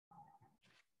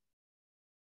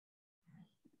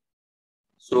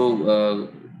So,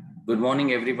 good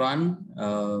morning, everyone.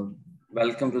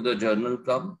 Welcome to the Journal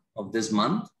Club of this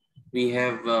month. We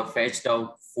have fetched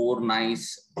out four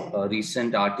nice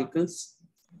recent articles,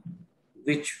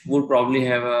 which would probably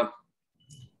have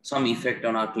some effect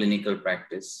on our clinical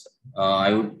practice.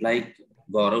 I would like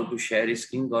Gaurav to share his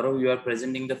screen. Gaurav, you are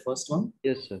presenting the first one.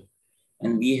 Yes, sir.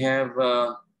 And we have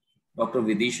Dr.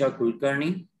 Vidisha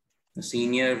Kulkarni, a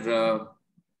senior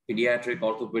pediatric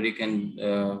orthopedic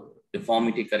and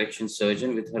deformity correction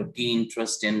surgeon with her key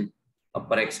interest in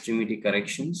upper extremity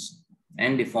corrections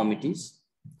and deformities.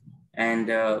 And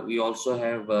we also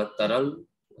have Taral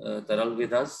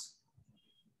with us.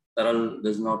 Taral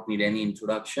does not need any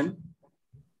introduction,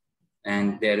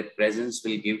 and their presence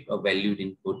will give a valued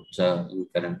input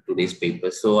in today's paper.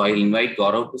 So I invite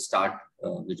Gaurav to start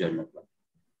the journal club.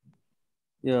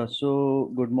 Yeah,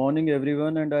 so good morning,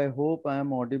 everyone, and I hope I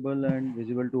am audible and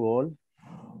visible to all.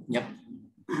 Yep.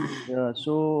 Yeah,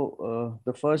 so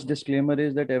the first disclaimer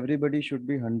is that everybody should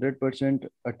be 100%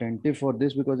 attentive for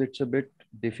this because it's a bit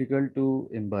difficult to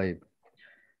imbibe.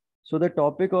 So the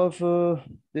topic of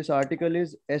this article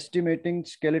is estimating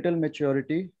skeletal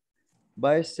maturity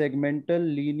by segmental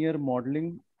linear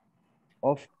modeling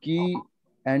of key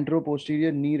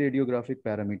anteroposterior knee radiographic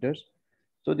parameters.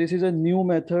 So this is a new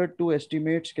method to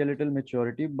estimate skeletal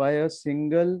maturity by a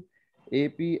single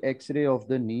AP X-ray of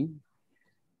the knee.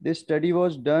 This study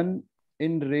was done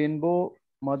in Rainbow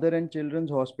Mother and Children's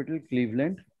Hospital,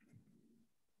 Cleveland.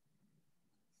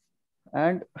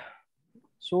 And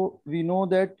so we know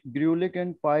that Grulich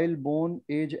and Pyle Bone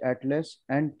Age Atlas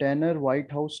and Tanner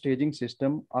Whitehouse staging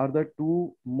system are the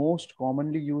two most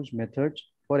commonly used methods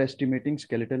for estimating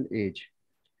skeletal age.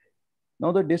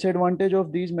 Now, the disadvantage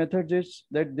of these methods is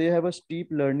that they have a steep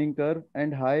learning curve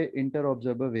and high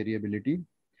inter-observer variability,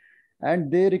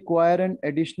 and they require an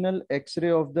additional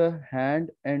X-ray of the hand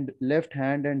and left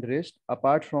hand and wrist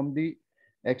apart from the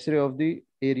X-ray of the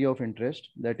area of interest,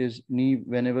 that is knee.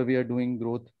 Whenever we are doing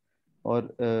growth or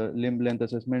limb length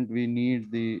assessment, we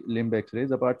need the limb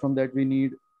X-rays. Apart from that, we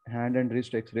need hand and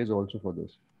wrist X-rays also for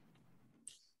this.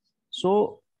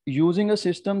 So using a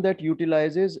system that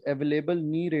utilizes available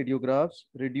knee radiographs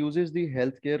reduces the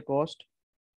healthcare cost,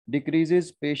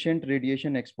 decreases patient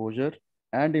radiation exposure,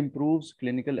 and improves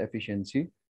clinical efficiency.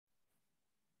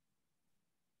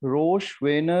 Roche,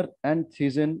 Weiner, and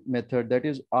Thiessen method, that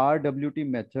is RWT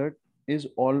method,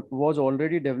 was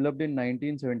already developed in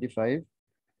 1975.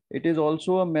 It is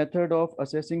also a method of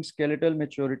assessing skeletal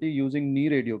maturity using knee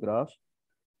radiograph.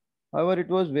 However, it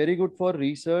was very good for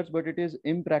research, but it is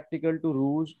impractical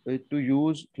to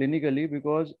use clinically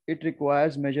because it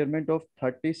requires measurement of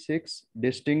 36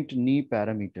 distinct knee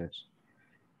parameters.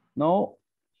 Now,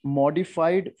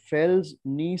 modified Fell's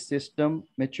knee system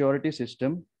maturity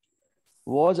system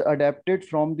was adapted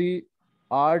from the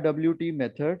RWT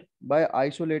method by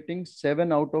isolating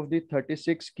 7 out of the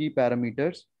 36 key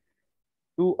parameters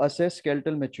to assess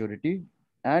skeletal maturity,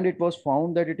 and it was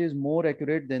found that it is more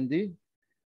accurate than the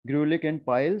Grulich and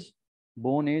Pyle's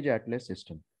Bone Age Atlas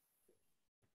system.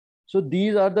 So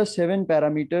these are the 7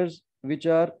 parameters which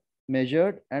are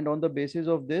measured, and on the basis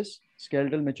of this,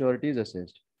 skeletal maturity is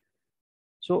assessed.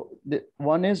 So the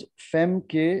one is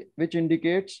FEMK, which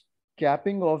indicates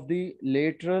capping of the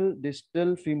lateral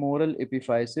distal femoral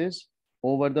epiphysis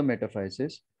over the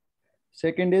metaphysis.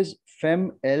 Second is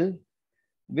FEML,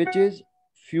 which is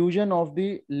fusion of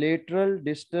the lateral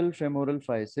distal femoral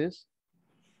physis.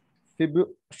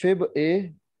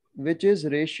 Fib-A, which is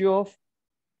ratio of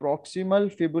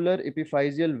proximal fibular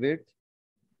epiphyseal width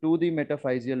to the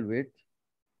metaphyseal width.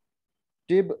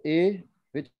 Tib-A,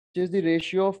 which is the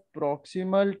ratio of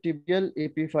proximal tibial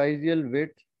epiphyseal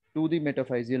width to the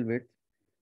metaphyseal width.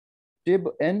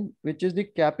 Tib-N, which is the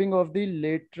capping of the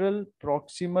lateral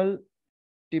proximal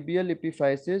tibial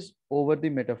epiphysis over the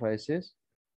metaphysis.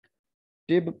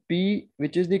 Tib-P,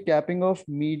 which is the capping of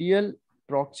medial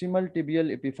proximal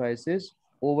tibial epiphysis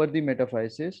over the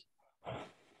metaphysis,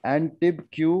 and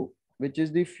Tib-Q, which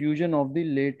is the fusion of the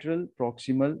lateral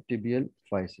proximal tibial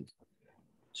physis.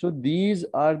 So these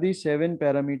are the 7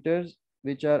 parameters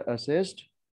which are assessed,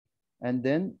 and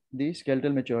then the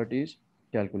skeletal maturity is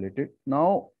calculated.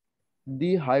 Now,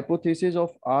 the hypothesis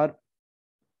of our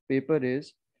paper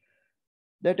is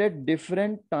that at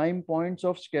different time points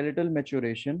of skeletal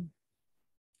maturation,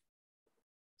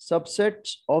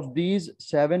 subsets of these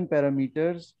 7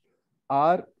 parameters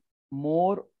are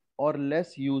more or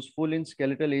less useful in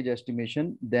skeletal age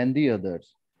estimation than the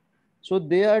others. So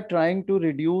they are trying to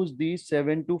reduce these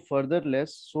 7 to further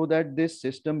less so that this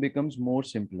system becomes more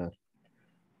simpler.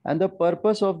 And the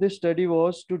purpose of this study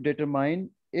was to determine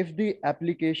if the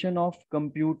application of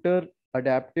computer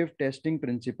adaptive testing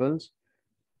principles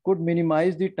could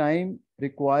minimize the time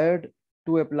required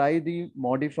to apply the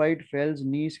modified Fell's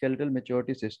knee skeletal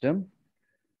maturity system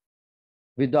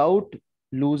without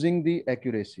losing the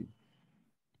accuracy.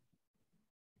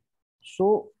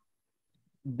 So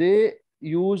they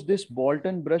use this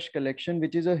Bolton brush collection,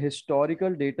 which is a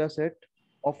historical data set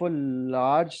of a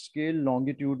large scale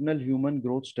longitudinal human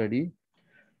growth study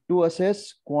to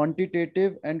assess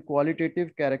quantitative and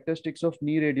qualitative characteristics of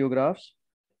knee radiographs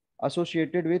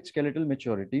associated with skeletal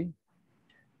maturity.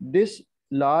 This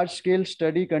large scale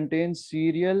study contains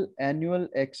serial annual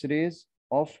X-rays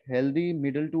of healthy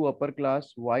middle to upper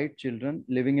class white children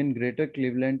living in Greater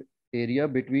Cleveland area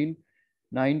between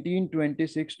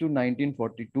 1926 to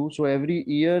 1942. So every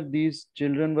year these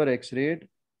children were X-rayed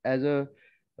as a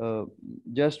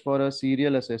just for a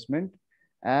serial assessment,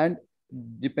 and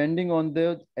depending on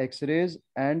the X-rays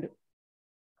and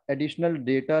additional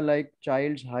data like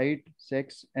child's height,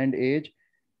 sex, and age,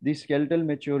 the skeletal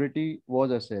maturity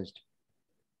was assessed.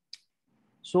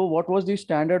 So what was the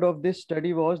standard of this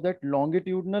study was that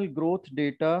longitudinal growth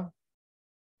data,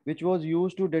 which was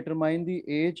used to determine the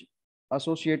age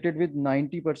associated with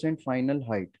 90% final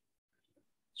height.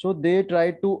 So they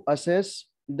tried to assess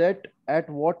that at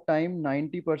what time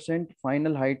 90%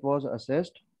 final height was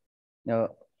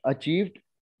achieved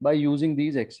by using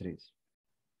these X-rays.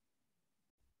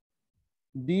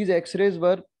 These X-rays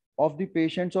were of the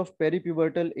patients of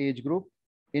peripubertal age group.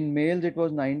 In males, it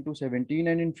was 9 to 17,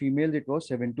 and in females, it was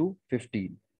 7 to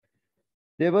 15.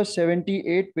 There were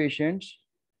 78 patients,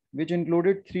 which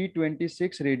included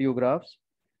 326 radiographs.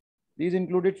 These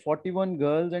included 41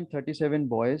 girls and 37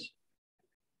 boys.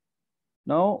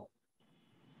 Now,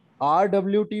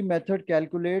 RWT method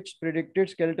calculates predicted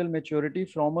skeletal maturity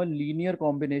from a linear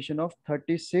combination of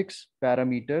 36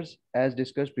 parameters, as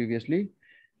discussed previously.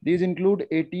 These include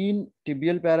 18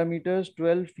 tibial parameters,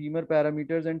 12 femur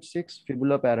parameters, and 6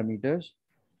 fibula parameters.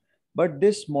 But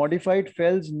this modified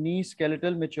Fell's knee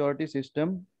skeletal maturity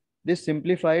system, this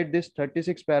simplified this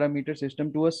 36 parameter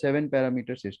system to a 7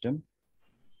 parameter system.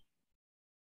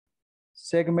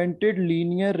 Segmented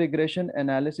linear regression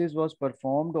analysis was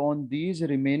performed on these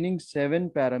remaining 7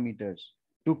 parameters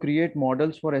to create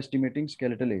models for estimating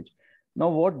skeletal age. Now,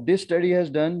 what this study has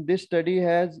done, this study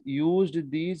has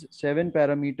used these 7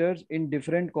 parameters in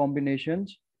different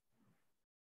combinations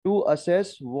to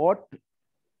assess what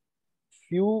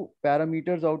few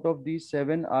parameters out of these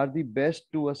 7 are the best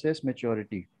to assess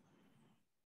maturity.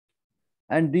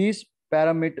 And the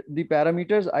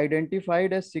parameters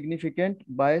identified as significant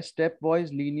by stepwise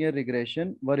linear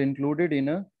regression were included in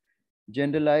a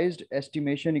generalized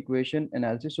estimation equation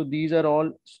analysis. So these are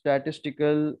all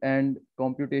statistical and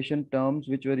computation terms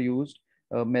which were used,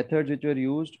 methods which were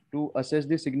used to assess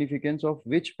the significance of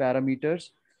which parameters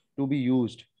to be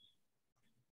used.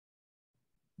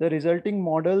 The resulting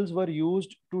models were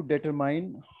used to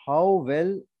determine how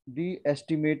well the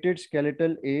estimated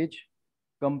skeletal age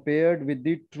compared with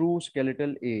the true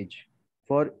skeletal age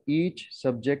for each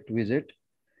subject visit.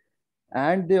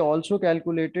 And they also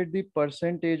calculated the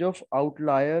percentage of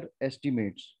outlier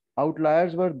estimates.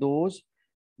 Outliers were those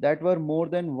that were more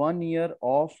than 1 year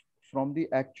off from the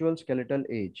actual skeletal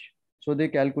age. So they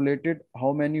calculated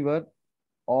how many were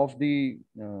of the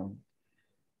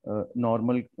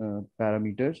normal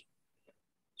parameters.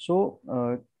 So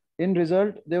in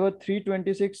result, there were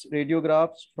 326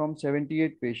 radiographs from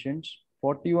 78 patients,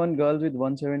 41 girls with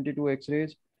 172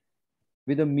 X-rays,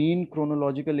 with a mean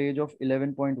chronological age of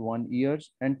 11.1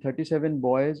 years, and 37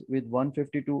 boys with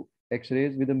 152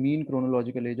 X-rays with a mean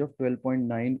chronological age of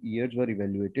 12.9 years were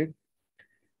evaluated.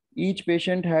 Each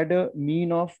patient had a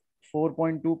mean of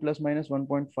 4.2 plus minus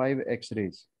 1.5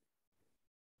 X-rays.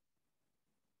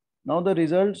 Now the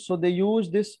results, so they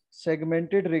use this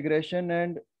segmented regression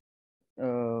and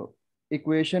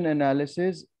equation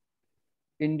analysis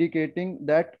indicating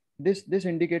that this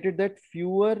indicated that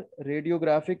fewer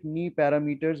radiographic knee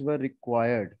parameters were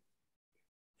required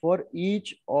for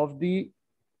each of the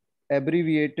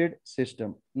abbreviated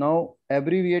system. Now,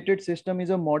 abbreviated system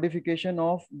is a modification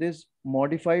of this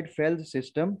modified Fell's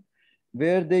system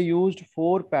where they used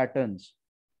 4 patterns.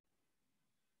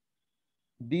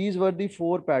 These were the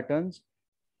 4 patterns: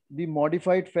 the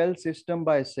modified Fell's system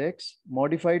by sex,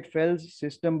 modified Fell's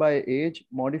system by age,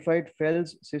 modified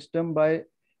Fell's system by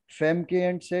FemK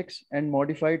and sex, and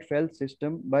modified Fell's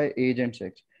system by age and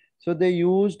sex. So they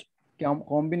used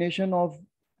combination of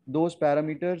those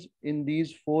parameters in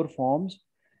these 4 forms,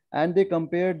 and they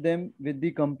compared them with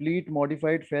the complete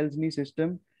modified Fell's knee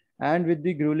system and with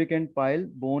the Grulich and Pyle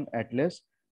bone atlas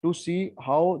to see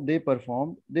how they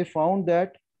performed. They found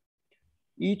that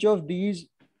each of these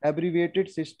abbreviated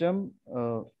system,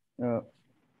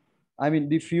 I mean,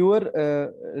 the fewer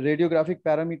radiographic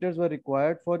parameters were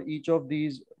required for each of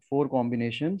these four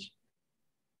combinations,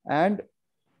 and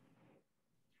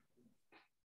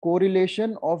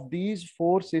correlation of these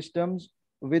four systems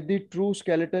with the true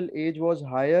skeletal age was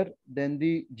higher than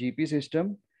the GP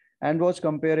system and was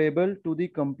comparable to the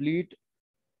complete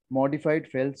modified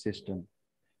Feld system.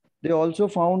 They also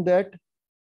found that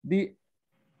the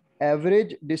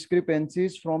average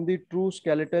discrepancies from the true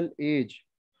skeletal age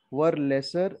were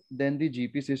lesser than the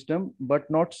GP system, but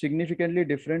not significantly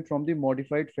different from the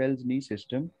modified Fell's knee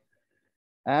system.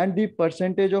 And the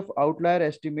percentage of outlier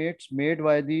estimates made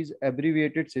by these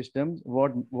abbreviated systems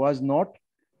was not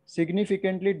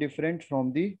significantly different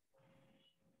from the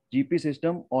GP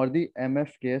system or the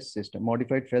MFKS system,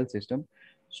 modified Fell system.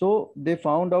 So they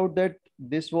found out that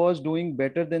this was doing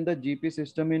better than the GP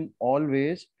system in all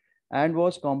ways and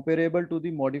was comparable to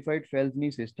the modified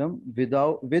Felsney system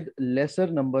with lesser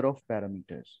number of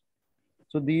parameters.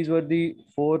 So these were the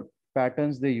four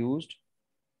patterns they used.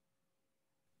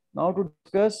 Now to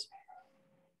discuss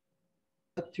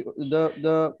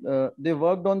they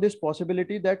worked on this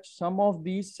possibility that some of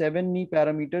these 7 knee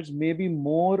parameters may be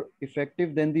more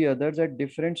effective than the others at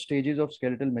different stages of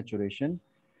skeletal maturation.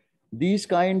 These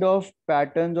kind of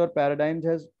patterns or paradigms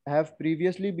have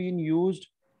previously been used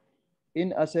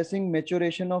in assessing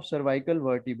maturation of cervical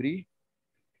vertebrae,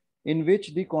 in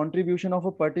which the contribution of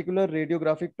a particular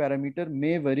radiographic parameter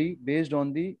may vary based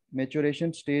on the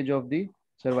maturation stage of the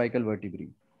cervical vertebrae.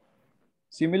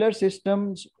 Similar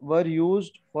systems were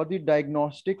used for the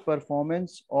diagnostic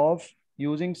performance of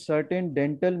using certain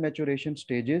dental maturation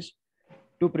stages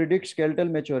to predict skeletal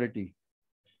maturity.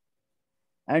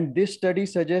 And this study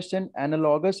suggests an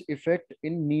analogous effect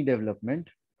in knee development.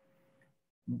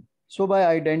 So by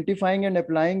identifying and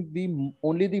applying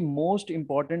only the most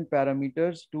important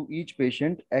parameters to each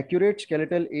patient, accurate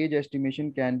skeletal age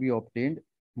estimation can be obtained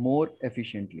more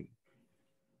efficiently.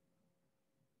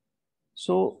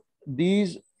 So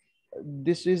this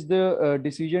is the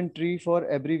decision tree for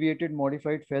abbreviated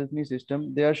modified Felsney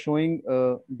system. They are showing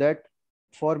that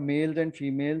for males and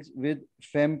females with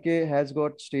FEMK has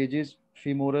got stages,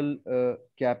 femoral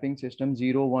capping system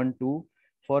 0, 1, 2.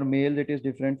 For males, it is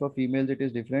different. For females, it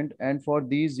is different. And for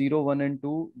these 0, 1, and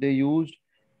 2, they used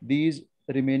these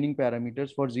remaining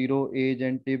parameters for 0 age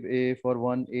and tib A, for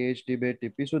 1 age, tib A,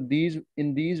 tib B. So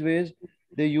in these ways,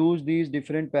 they use these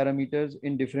different parameters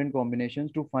in different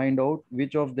combinations to find out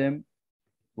which of them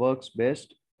works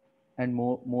best and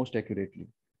most accurately.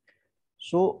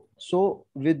 So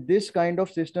with this kind of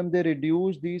system, they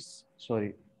reduce these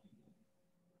 7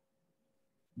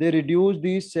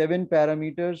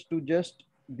 parameters to just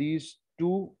these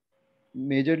two,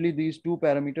 majorly these two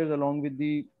parameters along with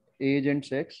the age and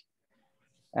sex,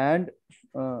 and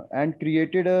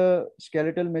created a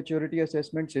skeletal maturity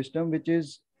assessment system which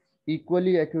is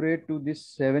equally accurate to this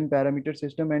 7 parameter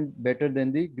system and better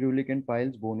than the Grulich and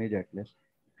Piles bone age atlas.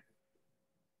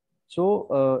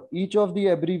 So each of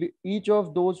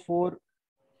those 4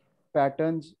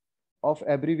 patterns of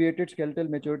abbreviated skeletal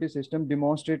maturity system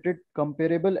demonstrated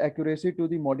comparable accuracy to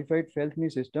the modified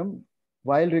Felsney system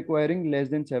while requiring less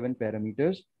than 7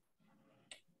 parameters.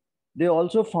 They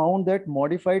also found that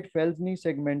modified Felsney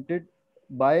segmented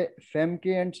by FEMK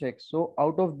and sex. So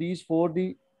out of these 4,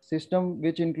 the system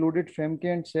which included FEMK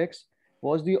and sex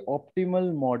was the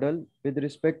optimal model with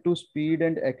respect to speed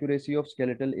and accuracy of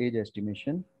skeletal age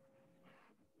estimation.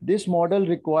 This model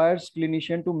requires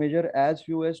clinician to measure as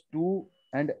few as 2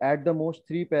 and at the most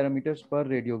 3 parameters per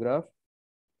radiograph.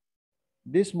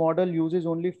 This model uses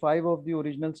only 5 of the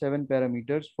original 7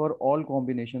 parameters for all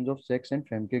combinations of sex and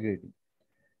FEMK grading.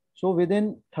 So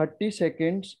within 30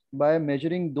 seconds, by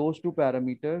measuring those 2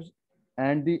 parameters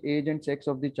and the age and sex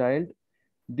of the child,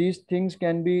 these things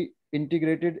can be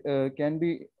incorporated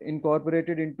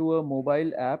into a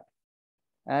mobile app,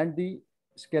 and the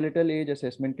skeletal age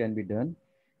assessment can be done.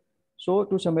 So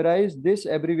to summarize, this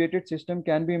abbreviated system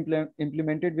can be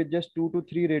implemented with just 2 to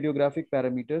 3 radiographic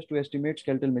parameters to estimate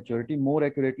skeletal maturity more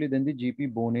accurately than the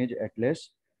GP bone age atlas.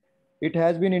 It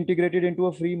has been integrated into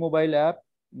a free mobile app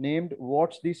named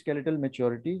What's the Skeletal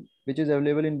Maturity, which is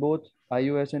available in both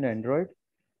iOS and Android.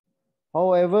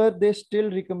 However, they still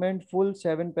recommend full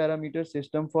 7 parameter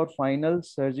system for final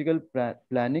surgical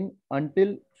planning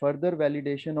until further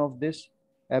validation of this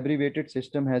abbreviated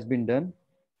system has been done.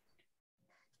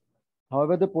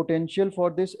 However, the potential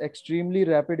for this extremely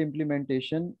rapid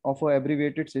implementation of an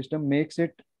abbreviated system makes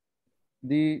it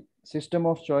the system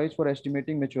of choice for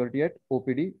estimating maturity at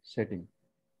OPD setting.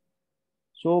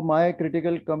 So my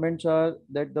critical comments are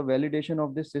that the validation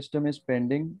of this system is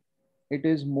pending, it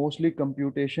is mostly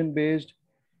computation based,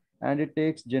 and it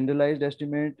takes generalized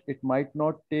estimate. It might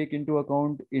not take into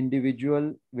account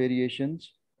individual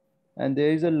variations, and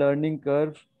there is a learning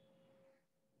curve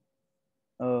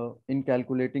in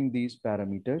calculating these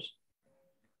parameters.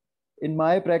 In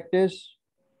my practice,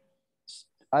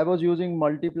 I was using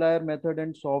multiplier method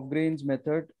and soft grains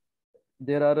method.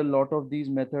 There are a lot of these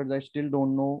methods. I still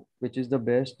don't know which is the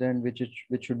best and which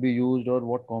should be used, or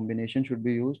what combination should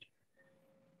be used.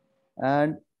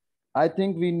 And I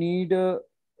think we need a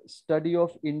study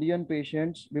of Indian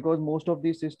patients, because most of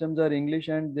these systems are English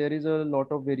and there is a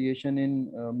lot of variation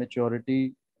in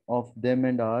maturity of them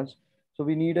and ours. So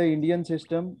we need an Indian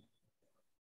system,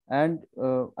 and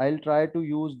I'll try to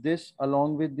use this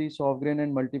along with the sovereign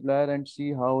and multiplier and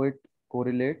see how it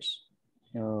correlates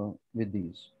with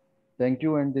these. Thank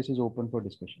you, and this is open for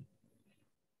discussion.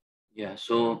 Yeah,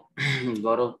 so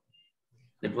Gaurav,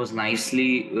 that was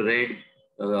nicely read,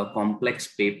 a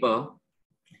complex paper.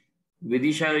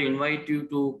 Vidisha, I invite you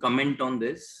to comment on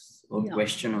this or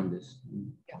question on this.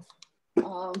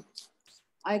 Yeah.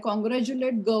 I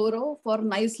congratulate Gaurav for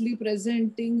nicely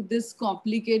presenting this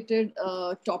complicated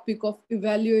topic of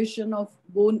evaluation of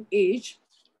bone age,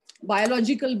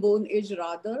 biological bone age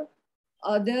rather.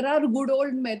 There are good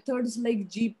old methods like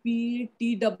GP,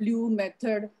 TW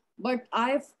method, but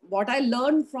what I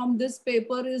learned from this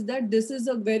paper is that this is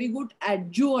a very good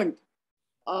adjuvant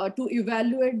to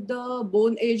evaluate the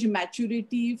bone age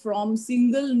maturity from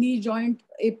single knee joint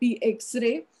AP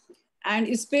X-ray, and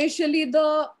especially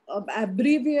the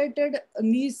abbreviated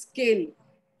knee scale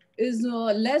is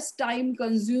less time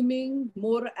consuming,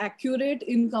 more accurate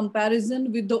in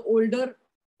comparison with the older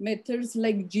methods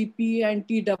like GP and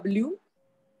TW.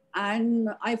 And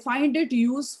I find it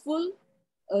useful,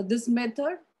 this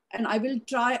method, and I will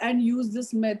try and use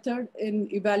this method in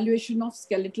evaluation of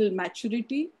skeletal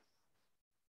maturity.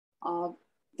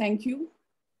 Thank you.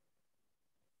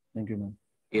 Thank you, ma'am.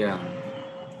 Yeah.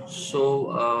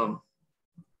 So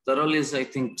thorough is, I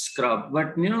think, scrub.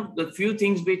 But the few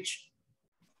things which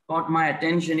caught my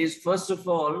attention is, first of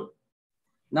all,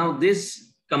 now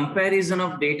this comparison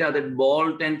of data, that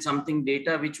Bolt and something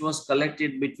data which was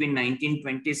collected between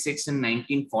 1926 and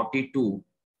 1942.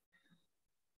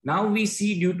 Now we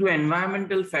see, due to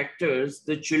environmental factors,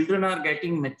 the children are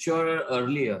getting mature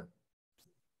earlier.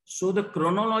 So the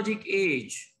chronologic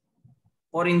age,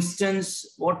 for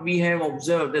instance, what we have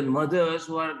observed, that mothers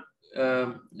who are,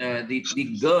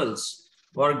 the girls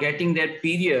who are getting their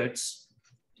periods,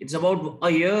 it's about a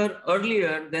year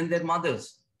earlier than their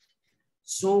mothers.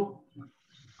 So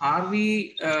are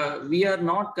we are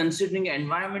not considering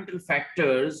environmental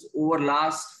factors over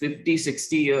last 50,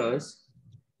 60 years.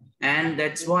 And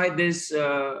that's why this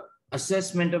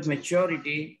assessment of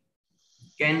maturity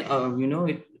can,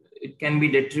 it can be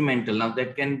detrimental. Now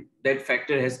that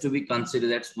factor has to be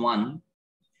considered. That's one.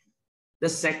 The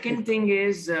second thing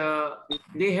is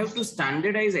they have to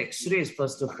standardize X-rays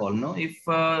first of all. No, if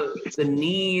the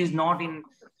knee is not in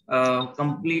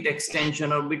complete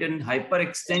extension or bit in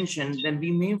hyperextension, then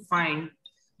we may find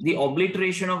the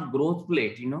obliteration of growth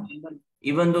plate.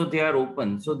 Even though they are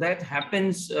open. So that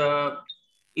happens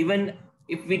even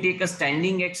if we take a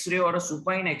standing X-ray or a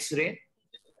supine X-ray.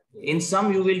 In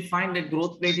some, you will find that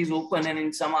growth plate is open, and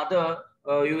in some other,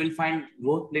 you will find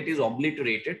growth plate is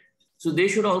obliterated. So they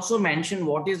should also mention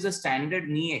what is the standard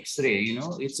knee X-ray.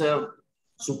 It's a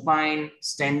supine,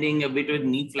 standing, a bit with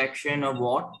knee flexion or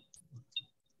what.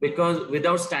 Because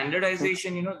without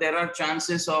standardization, there are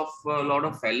chances of a lot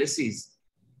of fallacies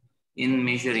in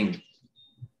measuring.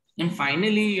 And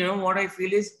finally, what I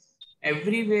feel is,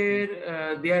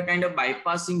 everywhere they are kind of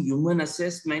bypassing human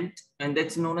assessment, and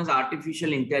that's known as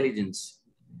artificial intelligence.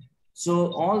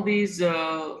 So all these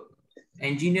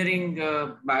engineering,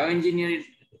 bioengineering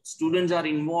students are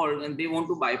involved, and they want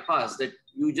to bypass that.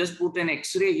 You just put an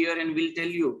X-ray here and we'll tell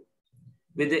you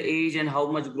with the age and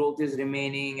how much growth is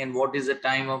remaining and what is the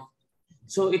time of.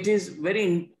 So it is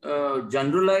very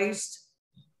generalized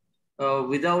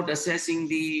without assessing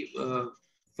the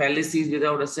fallacies,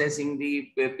 without assessing the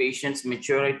patient's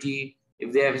maturity,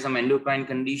 if they have some endocrine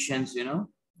conditions,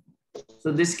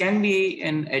 So this can be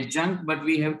an adjunct, but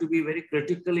we have to be very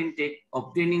critical in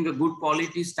obtaining a good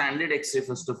quality standard X-ray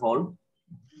first of all,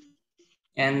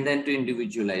 and then to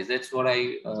individualize. That's what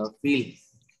I feel.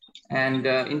 And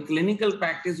in clinical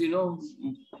practice,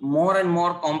 more and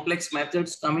more complex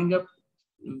methods coming up,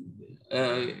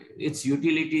 its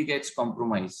utility gets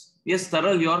compromised. Yes,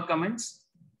 Taral, your comments?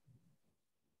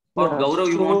 Or Gaurav,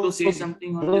 you want to say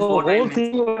something on this? What whole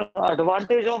thing,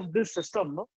 advantage of this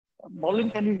system, no?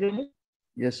 Maulin, can you hear me?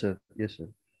 Yes, sir. Yes, sir.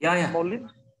 Yeah. Maulin?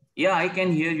 Yeah, I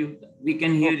can hear you. We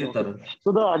can hear you, Okay. Tarun.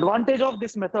 So the advantage of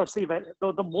this method, see,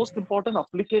 the most important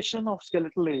application of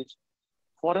skeletal age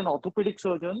for an orthopedic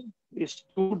surgeon is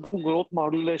to do growth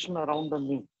modulation around the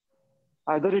knee.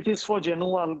 Either it is for genu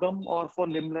valgum or for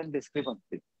limb length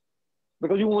discrepancy.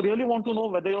 Because you really want to know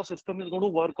whether your system is going to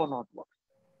work or not work.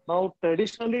 Now,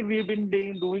 traditionally, we've been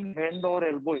doing hand or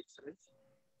elbow x-rays.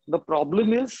 The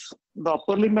problem is the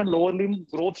upper limb and lower limb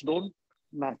growths don't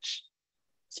match.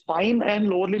 Spine and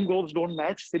lower limb growths don't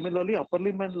match. Similarly, upper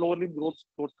limb and lower limb growths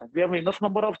don't match. We have enough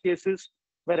number of cases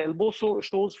where elbow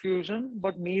shows fusion,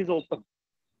 but knee is open,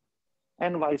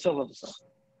 and vice versa.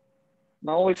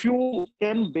 Now, if you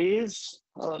can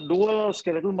do a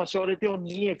skeletal maturity on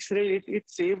knee X-ray, it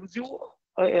saves you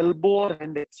a elbow or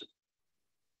hand X-ray.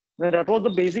 That was the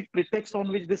basic pretext on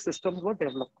which these systems were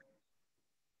developed.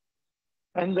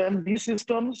 And then these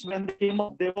systems, when they came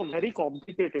up, they were very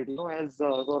complicated, as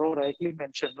Gaurav rightly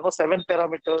mentioned, 7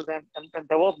 parameters and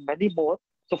there were many more.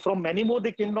 So from many more,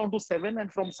 they came down to 7,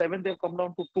 and from 7, they've come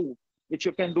down to 2, which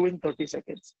you can do in 30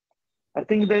 seconds. I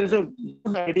think there is a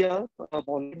good idea,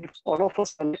 if all of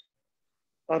us select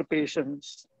our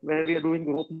patients where we are doing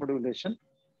growth modulation,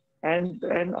 and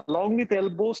along with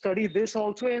elbow, study this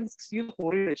also and see the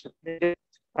correlation.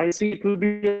 I see it will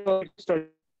be a study.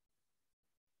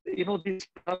 These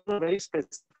are very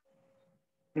specific.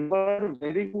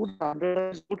 Very good,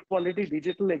 standardized, good quality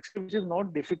digital X-ray, which is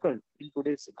not difficult in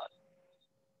today's scenario.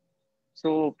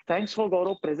 So thanks for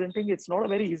Gaurav presenting. It's not a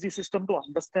very easy system to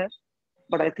understand,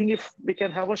 but I think if we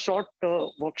can have a short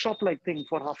workshop-like thing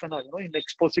for half an hour, in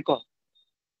Exposicon,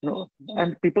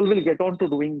 and people will get on to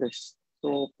doing this.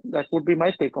 So that would be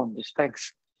my take on this.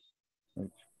 Thanks.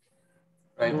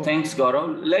 Right. Thanks,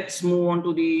 Gaurav. Let's move on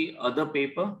to the other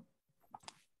paper.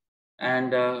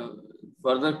 And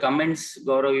further comments,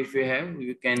 Gaurav, if you have,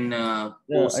 you can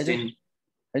post in.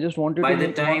 I just wanted by to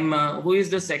the time, who is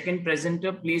the second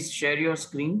presenter? Please share your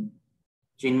screen.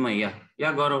 Chinmay,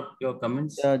 yeah, Gaurav, your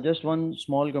comments. Just one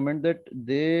small comment that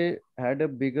they had a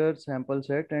bigger sample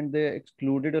set and they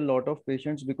excluded a lot of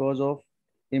patients because of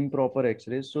improper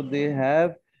X-rays. So they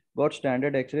have got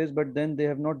standard X-rays, but then they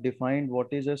have not defined what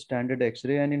is a standard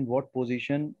X-ray and in what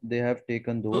position they have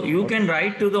taken those. So you can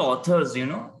write to the authors,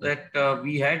 that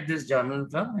we had this journal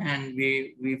club and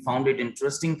we found it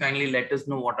interesting. Kindly let us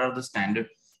know what are the standard.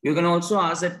 You can also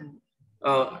ask that,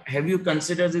 have you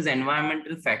considered these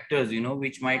environmental factors,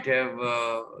 which might have,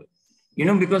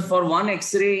 because for one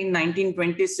X-ray in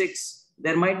 1926,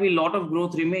 there might be a lot of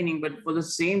growth remaining, but for the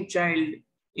same child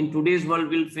in today's world,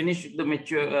 will finish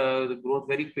the growth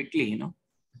very quickly,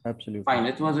 Absolutely. Fine,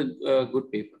 it was a good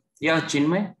paper. Yeah,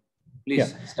 Chinmay,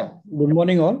 please start. Good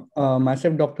morning all.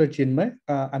 Myself, Dr. Chinmay.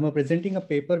 I'm presenting a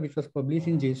paper which was published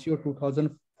in JCO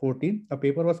 2014. A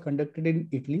paper was conducted in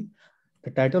Italy.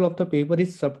 The title of the paper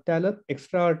is Subtalar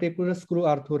Extraarticular Screw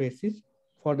Arthrodesis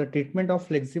for the treatment of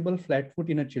flexible flat foot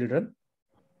in a children.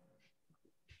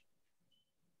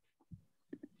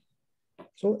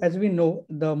 So as we know,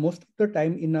 the most of the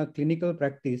time in a clinical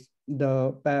practice,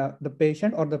 the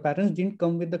patient or the parents didn't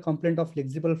come with the complaint of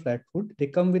flexible flat foot. They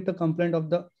come with the complaint of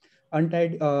the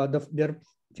untied, their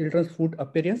children's foot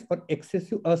appearance or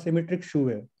excessive asymmetric shoe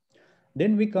wear.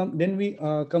 Then we come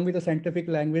with a scientific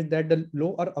language that the low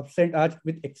or absent arch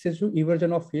with excessive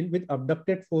eversion of heel with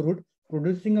abducted forward,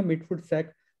 producing a midfoot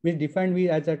sac, which defined we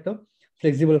as at a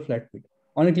flexible flat foot.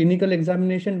 On a clinical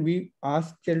examination, we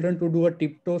ask children to do a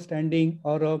tiptoe standing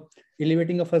or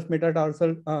elevating a first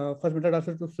metatarsal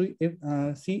to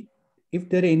see if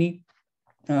there are any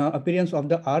appearance of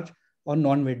the arch or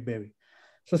non-weight bearing.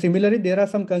 So similarly, there are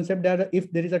some concepts that if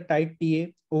there is a tight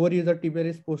TA, overuse of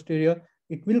tibialis posterior,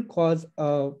 it will cause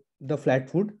the flat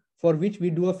foot, for which we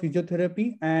do a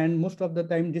physiotherapy, and most of the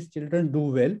time these children do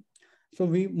well. So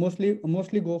we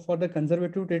mostly go for the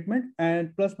conservative treatment,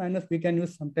 and plus minus we can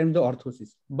use sometimes the orthosis.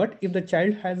 But if the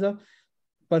child has a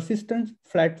persistent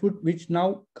flat foot, which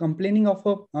now complaining of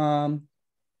a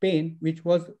pain, which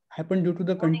was happened due to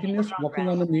the continuous walking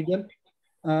on the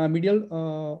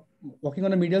walking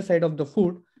on the medial side of the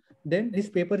foot, then this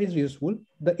paper is useful.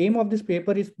 The aim of this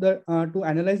paper is to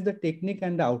analyze the technique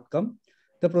and the outcome.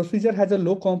 The procedure has a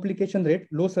low complication rate,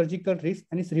 low surgical risk,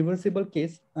 and is reversible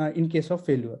case in case of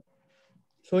failure.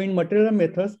 So in material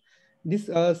methods, they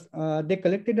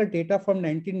collected the data from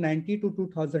 1990 to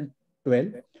 2012.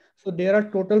 So there are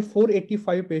total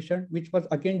 485 patients, which was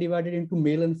again divided into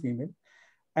male and female.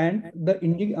 And the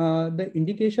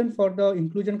indication for the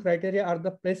inclusion criteria are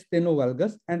the pes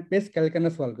planovalgus and pes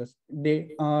calcaneus valgus.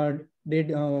 They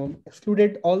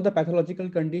excluded all the pathological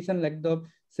conditions like the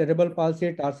cerebral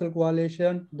palsy, tarsal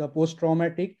coalition, the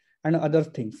post-traumatic, and other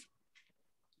things.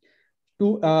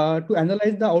 To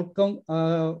analyze the outcome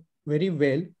very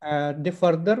well, they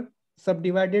further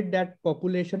subdivided that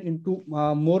population into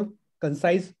more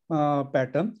concise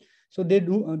pattern. So they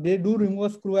do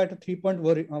remove a screw at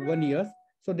 3.1 years.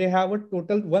 So they have a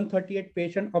total 138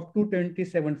 patient of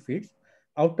 227 feet.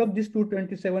 Out of these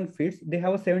 227 feet, they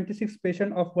have a 76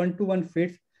 patient of 121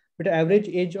 feet with an average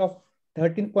age of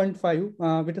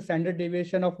 13.5 with a standard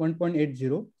deviation of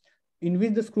 1.80, in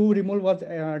which the screw removal was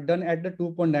done at the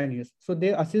 2.9 years. So they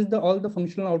assess all the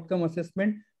functional outcome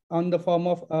assessment on the form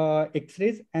of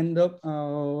X-rays and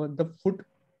the foot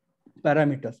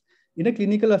parameters. In a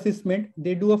clinical assessment,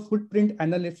 they do a footprint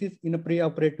analysis in a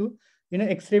pre-operative. In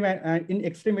X-ray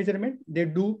measurement, they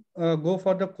do go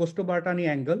for the Costobartani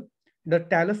angle, the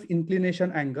talus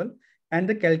inclination angle, and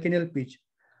the calcaneal pitch.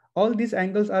 All these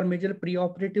angles are measured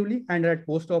pre-operatively and at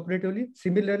post-operatively,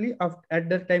 similarly at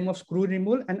the time of screw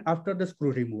removal and after the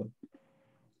screw removal.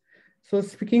 So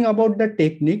speaking about the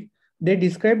technique, they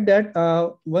describe that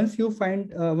once you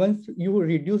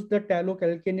reduce the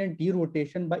talocalcaneal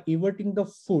derotation by everting the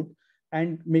foot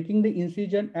and making the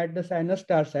incision at the sinus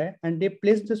tarsi, and they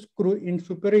place the screw in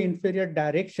superior inferior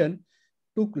direction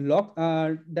to lock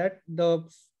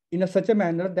in such a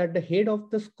manner that the head of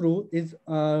the screw is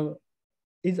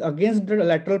against the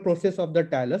lateral process of the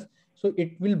talus. So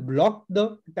it will block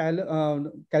the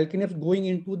calcaneus going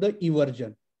into the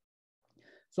eversion.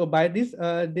 So by this,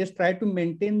 they try to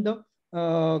maintain the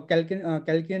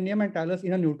calcaneum and talus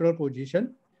in a neutral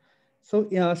position. So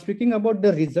speaking about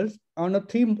the results, on a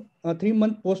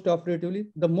 3-month post-operatively,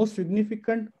 the most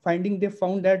significant finding they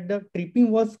found that the tripping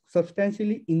was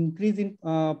substantially increased in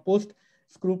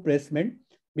post-screw placement,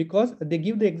 because they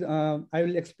give the, I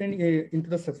will explain into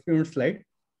the subsequent slide.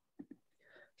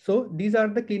 So these are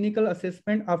the clinical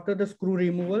assessment after the screw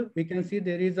removal. We can see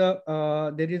there is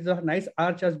a nice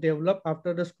arch has developed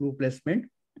after the screw placement.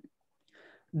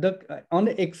 On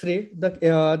the X-ray,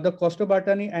 the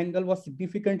Costobartani angle was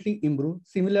significantly improved.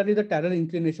 Similarly, the taral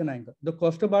inclination angle. The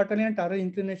Costobartani and taral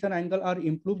inclination angle are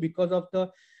improved because of the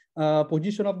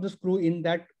position of the screw in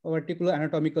that particular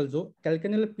anatomical zone.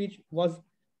 Calcaneal pitch was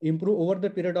improved over the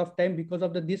period of time because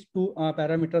of these two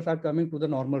parameters are coming to the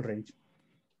normal range.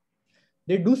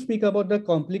 They do speak about the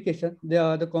complication.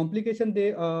 The complication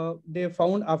they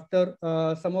found after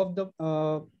some of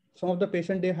the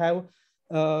patient, they have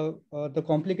the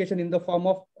complication in the form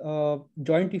of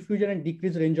joint effusion and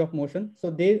decreased range of motion.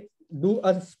 So they do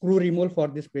a screw removal for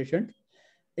this patient.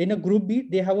 In a group B,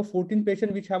 they have a 14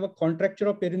 patient which have a contracture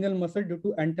of peroneal muscle due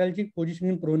to antalgic position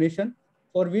in pronation,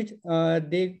 for which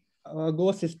they go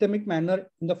a systemic manner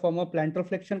in the form of plantar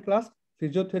flexion class,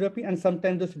 physiotherapy, and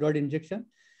sometimes the steroid injection.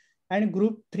 And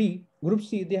group C,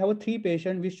 they have a 3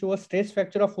 patient which show a stress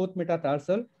fracture of 4th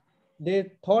metatarsal.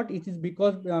 They thought it is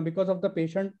because of the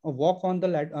patient walk on the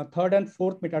 3rd and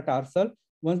 4th metatarsal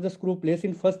once the screw placed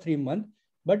in first 3 months.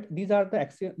 But these are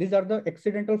the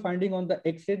accidental finding on the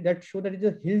X-ray that show that it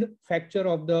is a healed fracture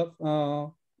of the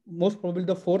most probably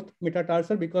the 4th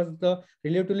metatarsal, because the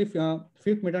relatively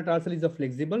 5th metatarsal is a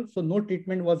flexible. So no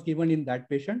treatment was given in that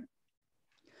patient.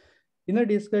 In a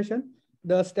discussion,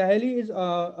 the Staley is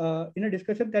in a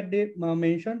discussion that they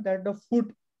mentioned that the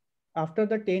foot after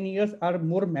the 10 years are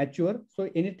more mature. So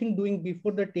anything doing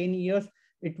before the 10 years,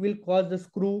 it will cause the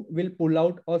screw will pull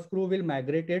out or screw will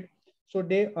migrate it. So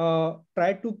they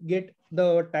try to get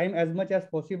the time as much as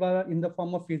possible in the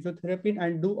form of physiotherapy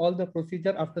and do all the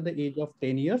procedure after the age of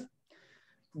 10 years.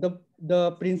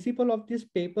 The principle of this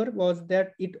paper was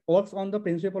that it works on the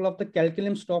principle of the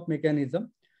calcaneum stop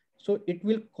mechanism. So it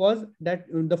will cause that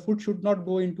the foot should not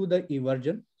go into the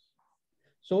eversion.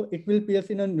 So it will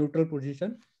place in a neutral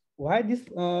position. Why this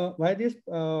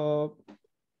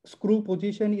screw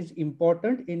position is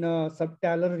important in a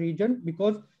subtalar region?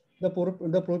 Because the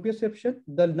proprioception,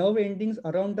 the nerve endings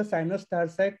around the sinus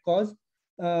tarsi causes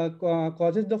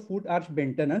the foot arch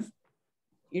benderness.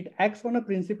 It acts on a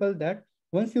principle that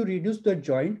once you reduce the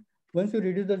joint,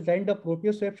 the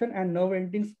proprioception and nerve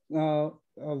endings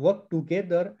work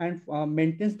together and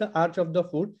maintains the arch of the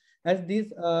foot, as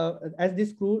this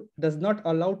screw does not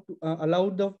allow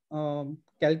the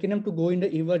calcaneum to go in the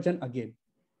eversion again.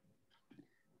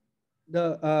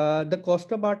 The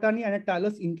Costobartani and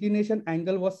talus inclination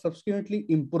angle was subsequently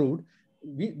improved.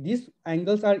 These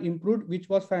angles are improved, which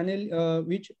was finally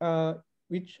which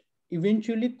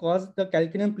eventually caused the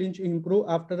calcaneum plane to improve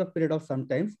after a period of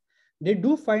sometimes. They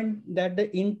do find that the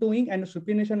in-toeing and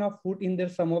supination of foot in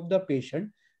some of the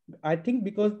patient, I think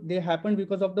because they happen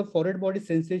because of the forward body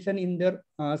sensation in their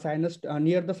sinus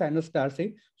near the sinus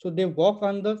tarsi. So they walk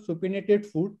on the supinated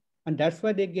foot, and that's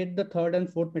why they get the 3rd and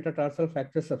 4th metatarsal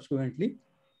fracture subsequently.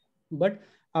 But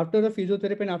after the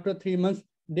physiotherapy and after 3 months,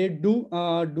 they do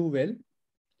well.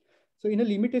 So in a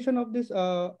limitation of this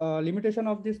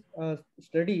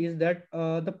study is that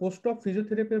the post-op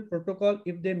physiotherapy protocol,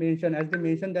 if they mention, as they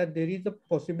mentioned, that there is a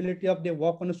possibility of they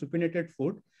walk on a supinated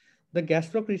foot. The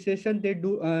gastric recession,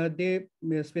 they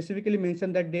specifically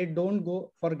mention that they don't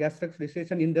go for gastric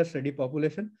recession in their study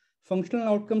population. Functional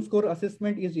outcome score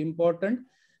assessment is important,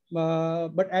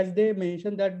 but as they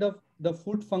mentioned that the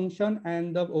foot function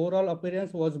and the overall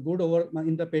appearance was good over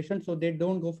in the patient, so they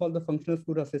don't go for the functional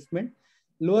score assessment.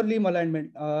 Lower limb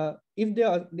alignment,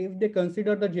 if they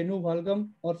consider the genu valgum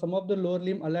or some of the lower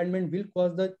limb alignment will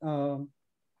cause the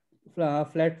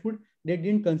flat foot, they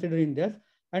didn't consider in this.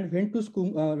 And when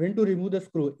to remove the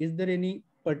screw, is there any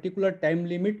particular time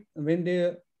limit when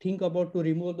they think about to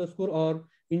remove the screw, or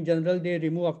in general they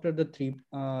remove after the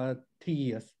 3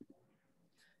 years?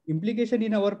 Implication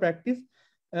in our practice,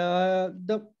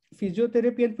 the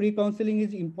physiotherapy and pre-counseling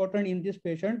is important in this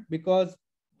patient, because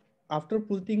after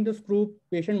pulling the screw,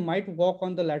 patient might walk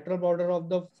on the lateral border of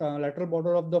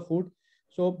the foot.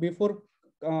 So before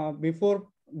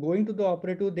going to the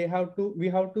operative, we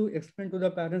have to explain to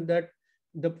the parents that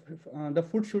the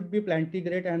foot should be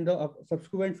plantigrade, and the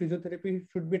subsequent physiotherapy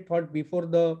should be taught before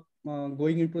the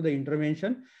going into the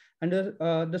intervention. And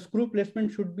the screw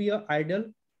placement should be ideal,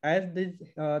 as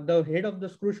the head of the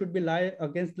screw should be lie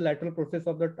against the lateral process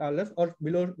of the talus or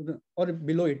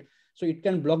below it, so it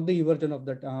can block the eversion of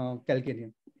that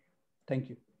calcaneum. Thank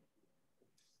you.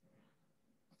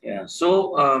 Yeah,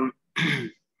 so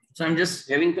so I'm just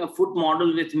having a foot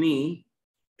model with me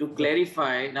to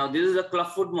clarify. Now this is a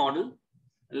clubfoot model.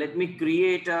 Let me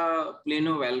create a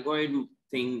plano-valgoid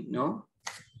thing, no?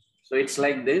 So it's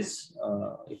like this,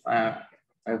 if I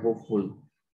hopeful.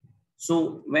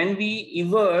 So when we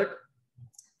evert,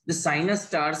 the sinus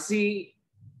tarsi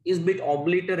is bit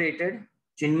obliterated.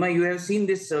 Chinmay, you have seen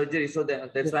this surgery, so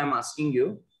that's why I'm asking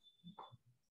you.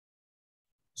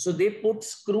 So they put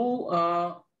screw,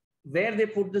 where they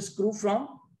put the screw from?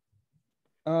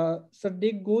 So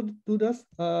they go to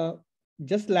the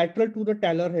just lateral to the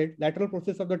talar head, lateral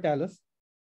process of the talus.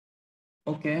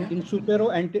 Okay. In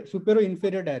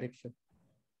supero-inferior direction.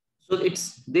 So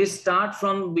they start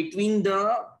from between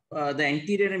the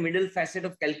anterior and middle facet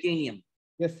of calcaneum.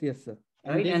 Yes, sir.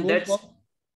 Right, and that's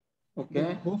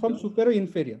okay. Go from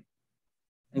supero-inferior.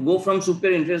 And go from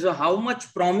supero-inferior. So how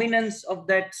much prominence of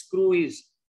that screw is?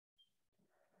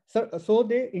 Sir, so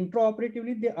they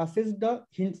intraoperatively they assess the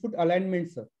hindfoot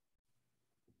alignment, sir.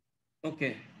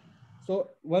 Okay.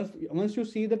 So once you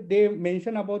see that they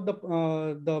mention about the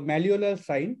malleolar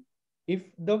sign, if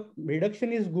the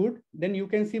reduction is good, then you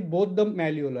can see both the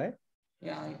malleoli.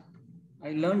 Yeah,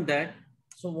 I learned that.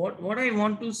 So what I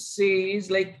want to say is,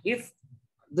 like, if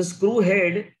the screw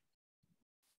head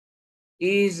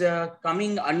is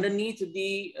coming underneath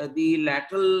the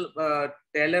lateral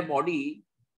talar body,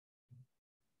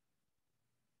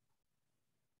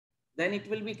 then it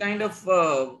will be kind of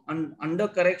under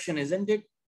correction, isn't it?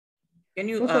 Can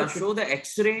you show the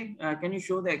X-ray? Can you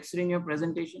show the X-ray in your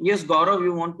presentation? Yes, Gaurav,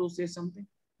 you want to say something?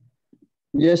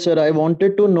 Yes, sir. I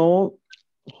wanted to know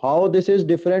how this is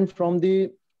different from the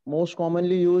most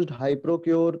commonly used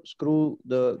hyprocure screw,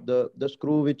 the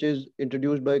screw which is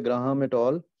introduced by Graham et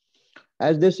al.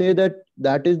 As they say that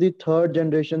is the 3rd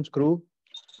generation screw,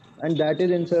 and that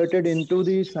is inserted into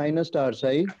the sinus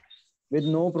tarsi with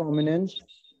no prominence.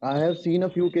 I have seen a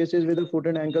few cases with a foot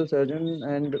and ankle surgeon,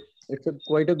 and it's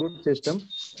quite a good system.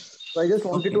 So I just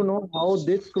wanted to know how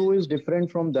this screw is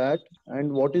different from that,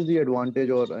 and what is the advantage,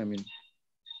 or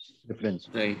difference.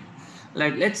 Right.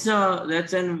 Like that's a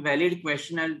valid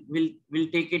question, and we'll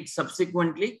take it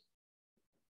subsequently.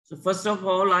 So first of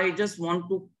all, I just want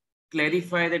to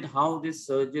clarify that how this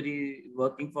surgery is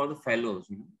working for the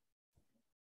fellows.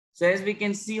 So as we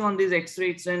can see on this X-ray,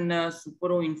 it's in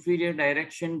supero-inferior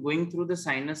direction going through the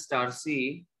sinus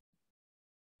tarsi,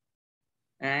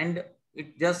 and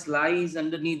it just lies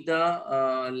underneath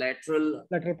the lateral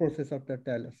process of the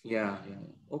talus. Yeah.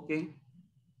 Okay.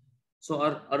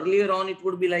 So earlier on, it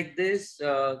would be like this,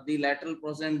 the lateral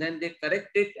process, and then they correct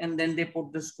it, and then they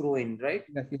put the screw in, right?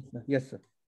 Yes, sir.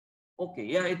 Okay.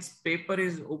 Yeah, its paper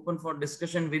is open for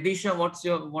discussion. Vidisha,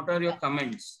 what are your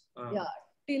comments? Yeah.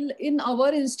 In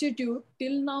our institute,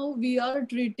 till now, we are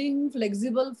treating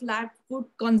flexible flat foot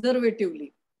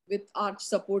conservatively with arch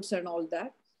supports and all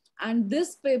that. And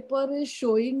this paper is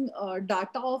showing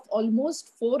data of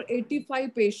almost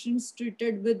 485 patients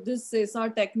treated with this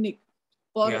SESA technique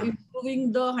for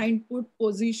improving the hind foot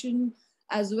position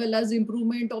as well as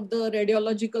improvement of the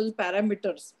radiological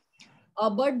parameters.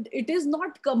 But it is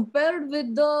not compared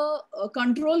with the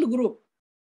control group.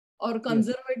 or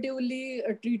conservatively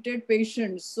treated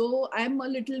patients. So I'm a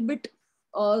little bit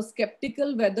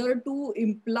skeptical whether to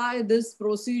imply this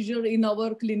procedure in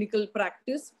our clinical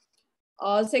practice.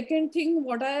 Second thing,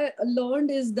 what I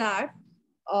learned is that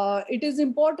it is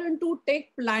important to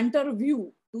take plantar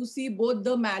view to see both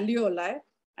the malleoli,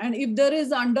 and if there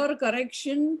is under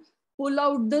correction, pull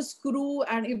out the screw,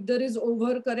 and if there is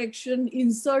over correction,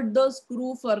 insert the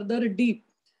screw further deep.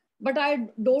 But I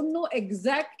don't know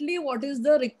exactly what is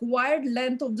the required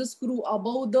length of the screw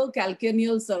above the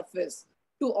calcaneal surface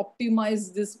to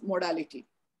optimize this modality.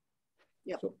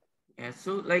 Yeah.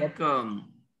 So like, so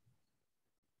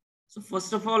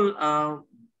first of all,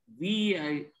 we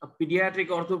pediatric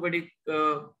orthopedic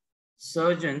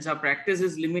surgeons, our practice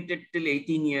is limited till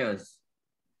 18 years.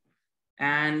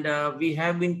 And we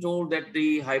have been told that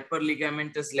the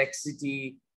hyperligamentous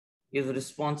laxity is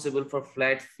responsible for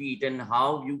flat feet, and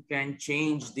how you can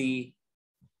change the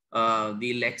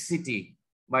laxity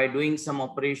by doing some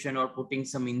operation or putting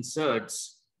some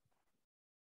inserts.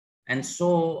 And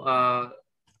so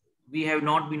we have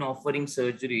not been offering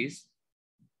surgeries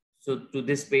to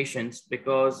these patients,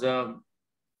 because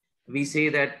we say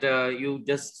that you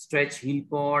just stretch heel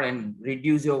cord and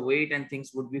reduce your weight and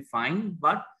things would be fine.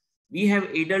 But we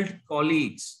have adult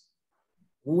colleagues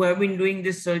who have been doing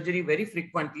this surgery very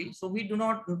frequently. So we do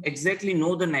not exactly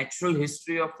know the natural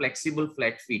history of flexible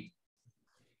flat feet.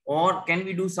 Or can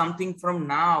we do something from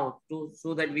now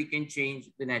so that we can change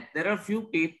the net? There are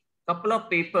couple of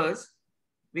papers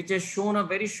which has shown a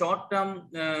very short-term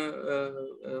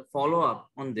follow-up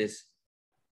on this.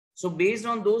 So based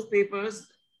on those papers,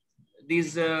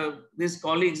 these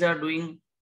colleagues are doing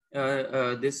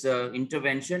this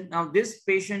intervention. Now this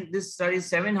study is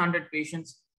 700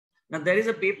 patients. Now there is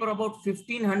a paper about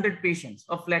 1,500 patients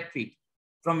of flat feet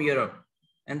from Europe,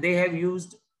 and they have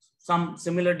used some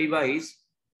similar device.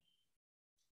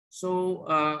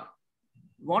 So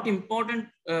what important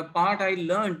part I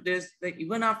learned is that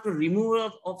even after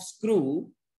removal of screw,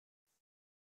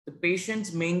 the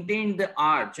patients maintain the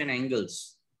arch and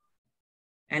angles.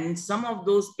 And some of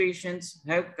those patients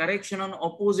have correction on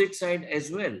opposite side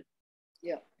as well.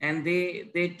 Yeah. And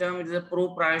they term it as a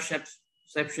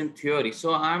proprioception theory.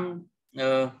 So I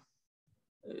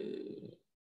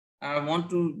want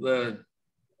to,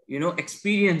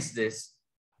 experience this.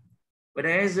 But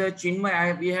as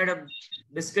Chinmay, we had a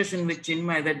discussion with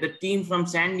Chinmay that the team from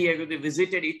San Diego, they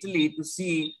visited Italy to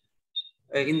see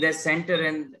in their center,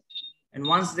 and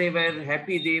once they were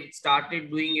happy, they started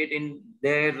doing it in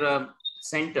their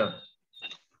center.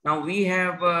 Now we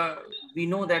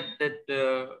know that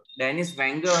Dennis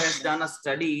Wenger has done a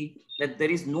study that there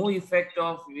is no effect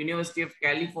of University of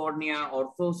California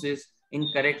orthosis in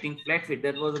correcting flat feet.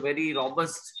 That was a very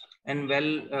robust and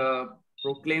well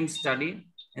proclaimed study.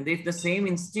 And if the same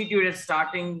institute is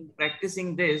starting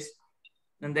practicing this,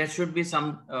 then there should be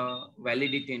some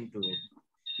validity into it.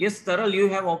 Yes, Taral, you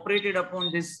have operated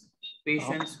upon these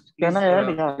patients. Can I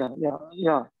add?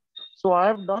 Yeah. So I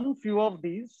have done few of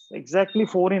these, exactly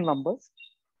 4 in numbers.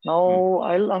 Now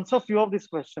I'll answer a few of these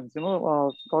questions.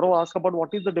 Gaurav asked about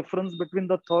what is the difference between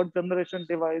the 3rd generation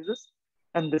devices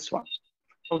and this one.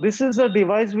 So this is a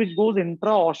device which goes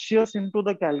intraosseous into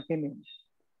the calcaneum.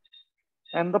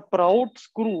 And the proud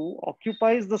screw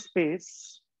occupies the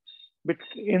space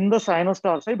in the sinus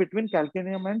tarsi between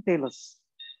calcaneum and talus.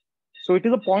 So it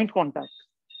is a point contact.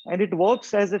 And it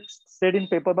works, as it's said in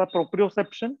paper, by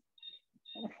proprioception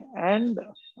and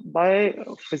by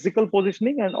physical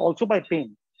positioning and also by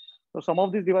pain. So some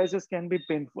of these devices can be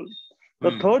painful.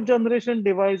 The 3rd generation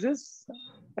devices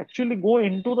actually go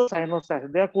into the sinus tarsi.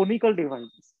 They are conical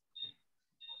devices.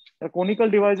 They are conical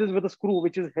devices with a screw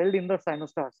which is held in the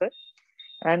sinus tarsi.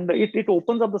 And it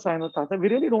opens up the sinus tarsi. We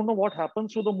really don't know what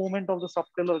happens to the movement of the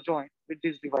subtalar joint with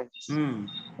these devices.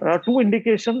 There are 2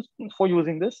 indications for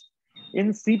using this.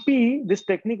 In CPE, this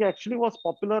technique actually was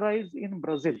popularized in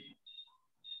Brazil.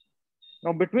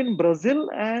 Now, between Brazil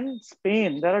and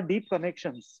Spain, there are deep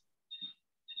connections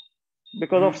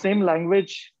because of same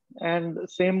language and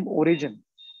same origin.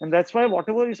 And that's why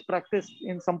whatever is practiced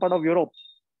in some part of Europe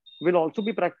will also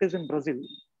be practiced in Brazil.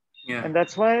 Yeah. And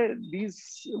that's why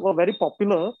these were very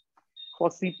popular for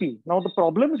CP. Now, the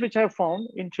problems which I have found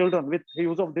in children with the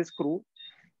use of this screw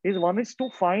is, one is to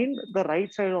find the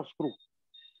right side of screw.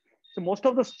 So most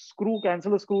of the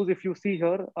cancellous screws, if you see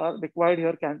here, are required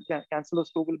here. Cancellous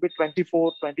screw will be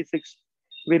 24, 26.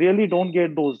 We really don't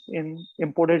get those in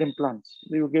imported implants.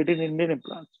 You get in Indian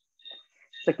implants.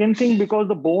 Second thing, because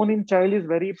the bone in child is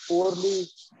very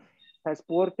has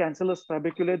poor cancellous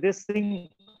trabeculae, they sing.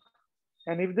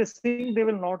 And if they sing, they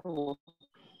will not work.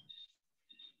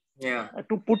 Yeah.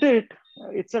 To put it,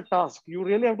 it's a task. You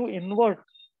really have to invert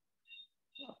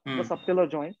the subtalar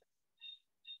joint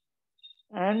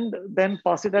and then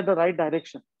pass it at the right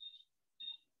direction,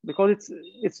 because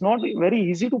it's not very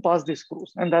easy to pass these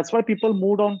screws, and that's why people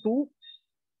moved on to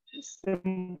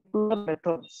simpler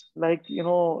methods, like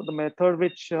the method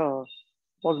which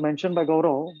was mentioned by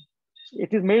Gaurav.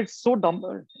 It is made so dumb,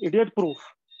 idiot proof,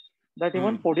 that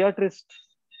even podiatrists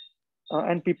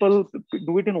and people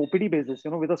do it in OPD basis,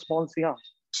 with a small CR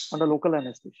under local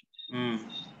anesthesia.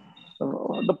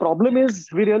 The problem is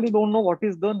we really don't know what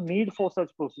is the need for such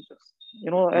procedures.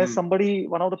 As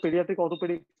one of the pediatric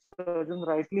orthopedic surgeons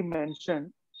rightly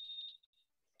mentioned,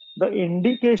 the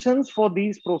indications for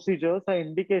these procedures are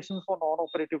indications for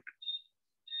non-operative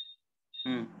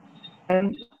treatment.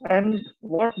 And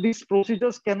what these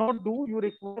procedures cannot do, you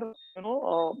require,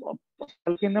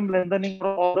 calcaneum lengthening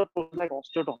or other procedures like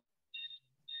osteotomy.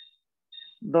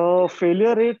 The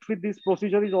failure rate with this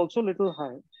procedure is also little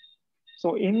high.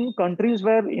 So in countries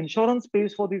where insurance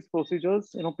pays for these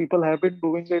procedures, people have been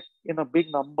doing it in a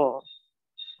big number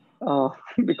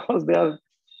because they are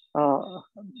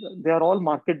all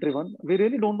market driven. We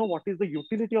really don't know what is the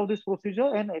utility of this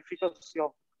procedure and efficacy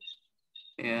of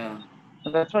it. Yeah.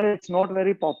 That's why it's not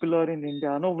very popular in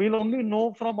India. No, we'll only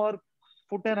know from our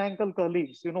foot and ankle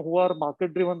colleagues, who are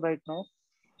market driven right now,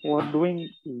 who are doing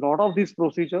a lot of these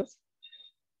procedures.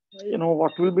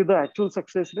 What will be the actual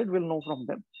success rate, we'll know from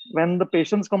them. When the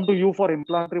patients come to you for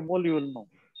implant removal, you will know.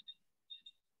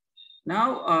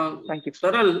 Now, thank you,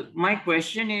 Taral, my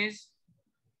question is,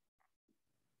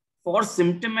 for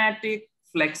symptomatic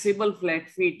flexible flat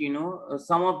feet,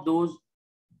 some of those,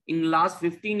 in the last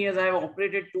 15 years, I have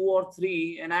operated 2 or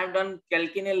 3, and I have done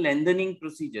calcaneal lengthening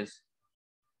procedures.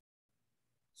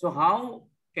 So how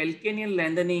calcaneal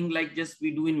lengthening, like just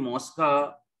we do in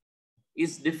Mosca,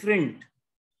 is different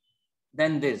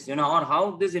than this, or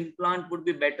how this implant would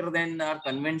be better than our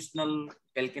conventional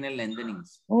calcaneal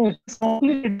lengthenings? Oh, it's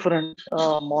completely different.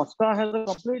 Mosca has a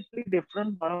completely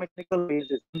different biomechanical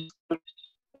basis.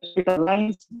 It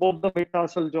aligns both the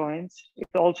metatarsal joints. It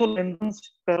also lengthens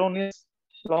peroneus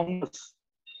longus.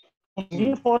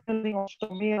 Knee for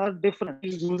osteotomy are different.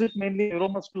 We use it mainly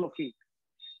neuromuscular feet.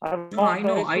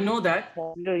 I know that.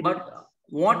 But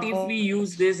what if we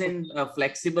use this in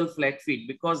flexible flat feet,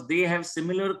 because they have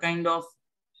similar kind of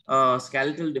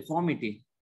skeletal deformity,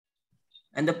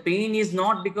 and the pain is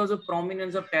not because of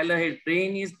prominence of talar head.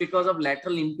 Pain is because of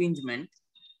lateral impingement.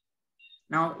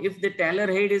 Now, if the talar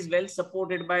head is well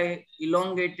supported by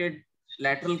elongated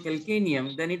lateral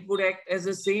calcaneum, then it would act as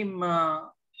the same.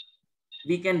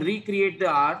 We can recreate the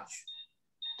arch.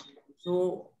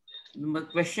 So the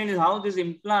question is how these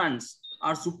implants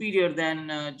are superior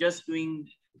than just doing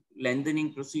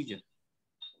lengthening procedure.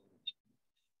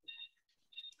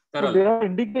 So their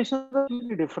indications are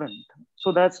completely different.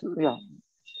 So that's, yeah.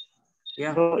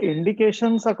 The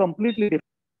indications are completely different.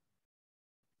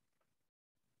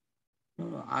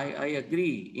 I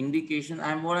agree. Indication.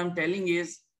 What I'm telling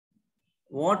is,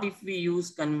 what if we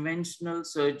use conventional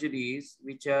surgeries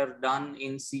which are done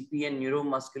in CP and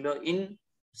neuromuscular in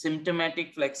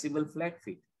symptomatic flexible flat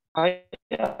feet? I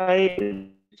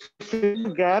feel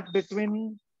the gap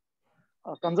between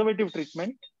conservative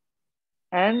treatment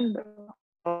and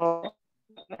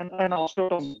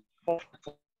osteotomy.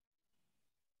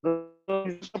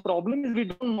 The problem is we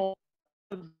don't know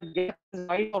the gap is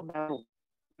wide or narrow.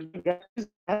 The gap is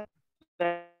that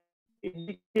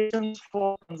indications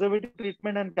for conservative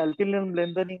treatment and calcaneum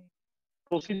lengthening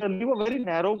procedure leave a very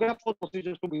narrow gap for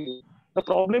procedures to be used. The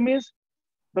problem is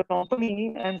the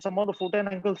company and some of the foot and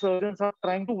ankle surgeons are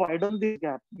trying to widen this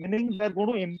gap, meaning they're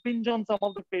going to impinge on some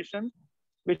of the patients,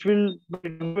 which will be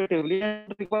innovatively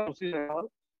and require procedure at all.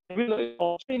 They will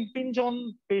also impinge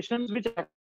on patients which have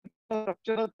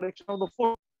structural correction of the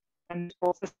foot, and these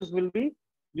processes will be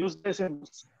useless in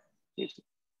this case.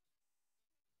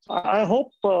 I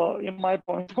hope my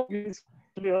point of view is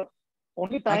clear.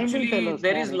 Only time will tell us.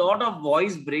 There is a lot of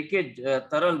voice breakage,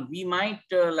 Taral. We might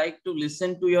like to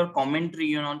listen to your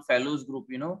commentary, on fellows group.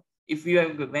 If you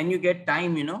have, when you get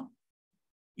time,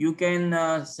 you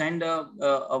can send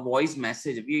a voice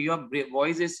message. Your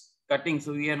voice is cutting,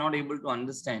 so we are not able to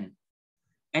understand.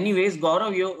 Anyways,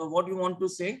 Gaurav, what you want to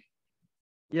say?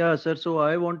 Yeah, sir. So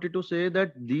I wanted to say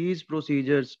that these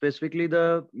procedures, specifically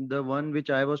the one which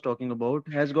I was talking about,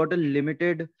 has got a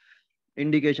limited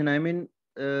indication. I mean,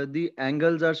 the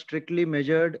angles are strictly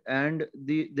measured, and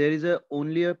there is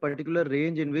only a particular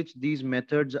range in which these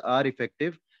methods are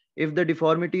effective. If the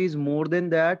deformity is more than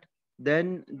that,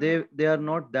 then they are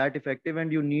not that effective,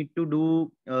 and you need to do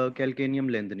calcaneum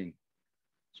lengthening.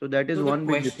 So that is So the one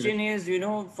big difference. question is, you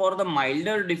know, for the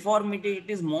milder deformity, it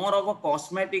is more of a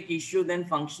cosmetic issue than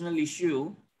functional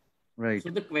issue. Right. So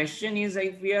the question is,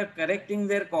 if we are correcting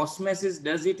their cosmesis,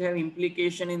 does it have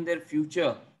implication in their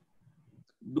future?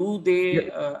 Do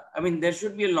they, I mean, there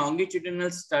should be a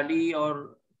longitudinal study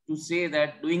or to say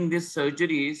that doing these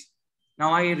surgeries.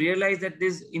 Now I realize that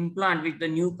this implant which the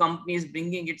new company is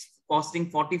bringing, it's costing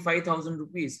 45,000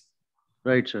 rupees.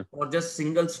 Right, sir. For just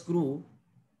single screw.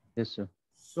 Yes, sir.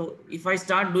 So if I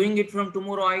start doing it from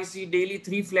tomorrow, I see daily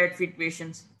 3 flat feet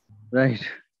patients. Right.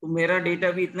 तो मेरा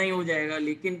data भी इतना ही हो जाएगा,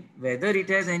 लेकिन whether it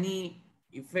has any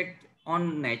effect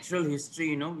on natural history,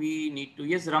 you know, we need to.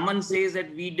 Yes, Raman says that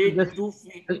we did Just- 2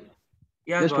 feet.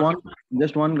 Yeah,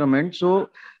 just one comment. So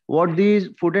what these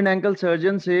foot and ankle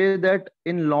surgeons say that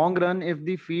in long run, if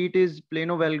the feet is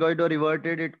planovalgoid or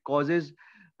reverted, it causes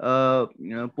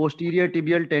posterior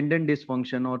tibial tendon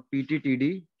dysfunction or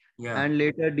PTTD, and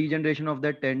later degeneration of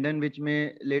that tendon, which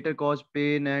may later cause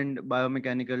pain and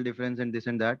biomechanical difference and this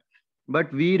and that.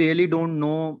 But we really don't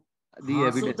know the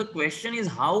evidence. So the question is,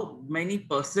 how many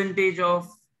percentage of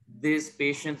these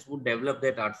patients would develop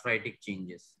that arthritic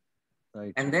changes?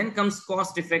 Right. And then comes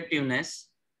cost effectiveness.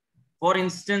 For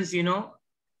instance, you know,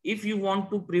 if you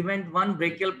want to prevent one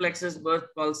brachial plexus birth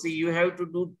palsy, you have to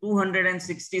do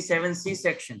 267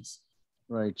 C-sections.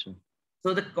 Right, sir.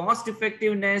 So the cost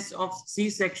effectiveness of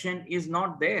C-section is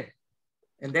not there.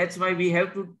 And that's why we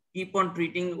have to keep on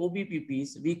treating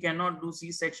OBPPs. We cannot do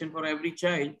C-section for every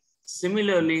child.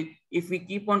 Similarly, if we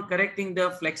keep on correcting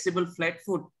the flexible flat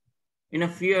foot in a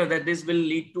fear that this will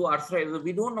lead to arthritis,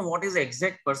 we don't know what is the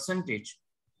exact percentage.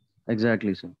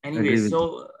 Exactly, sir. Anyway,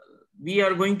 so we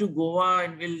are going to Goa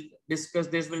and we'll discuss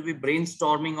this. We'll be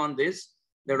brainstorming on this.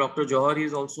 The Dr. Johari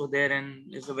is also there, and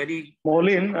it's a very...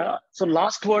 Maulin, so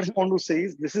last word I want to say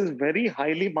is this is very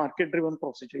highly market-driven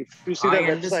procedure. If you see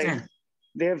their website,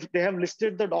 they have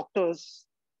listed the doctors,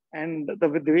 and the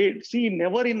way, see,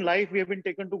 never in life we have been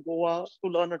taken to Goa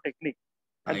to learn a technique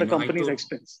at the company's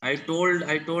expense. I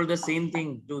told the same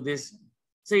thing to this.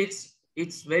 So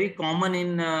it's very common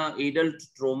in adult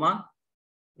trauma.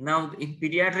 Now in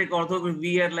pediatric ortho,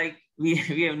 we are like, we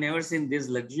have never seen this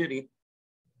luxury,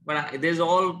 but there's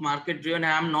all market driven.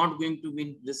 I'm not going to be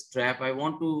in this trap. I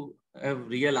want to have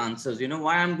real answers. You know,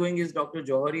 why I'm going is Dr.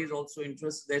 Johari is also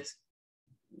interested.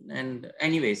 And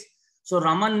anyways, so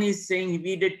Raman is saying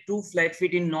we did 2 flat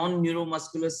feet in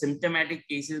non-neuromuscular symptomatic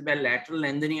cases by lateral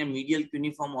lengthening and medial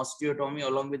cuneiform osteotomy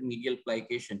along with medial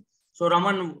plication. So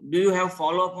Raman, do you have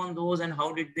follow-up on those and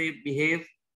how did they behave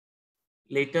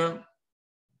later?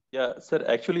 Yeah, sir,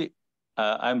 actually,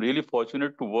 I'm really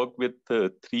fortunate to work with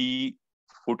 3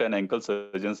 foot and ankle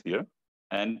surgeons here.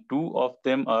 And 2 of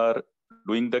them are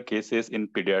doing the cases in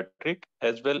pediatric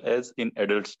as well as in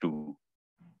adults too.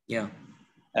 Yeah.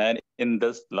 And in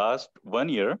this last 1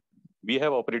 year, we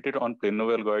have operated on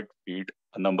planovalgoid feet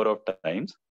a number of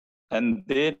times. And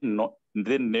they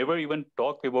never even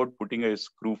talk about putting a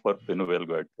screw for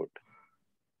planovalgoid foot.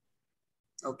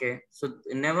 Okay, so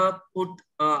they never put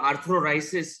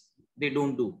arthrolysis. They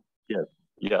don't do.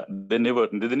 Yeah, they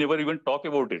never even talk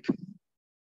about it.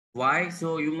 Why?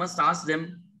 So you must ask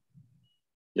them.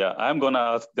 Yeah, I'm gonna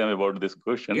ask them about this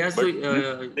question. Yeah, so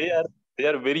they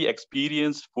are very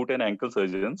experienced foot and ankle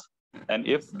surgeons, and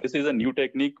if this is a new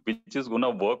technique which is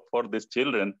gonna work for these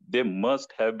children, they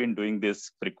must have been doing this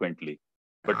frequently.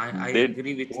 But I they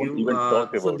agree with don't you. even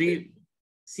talk about it.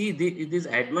 See, this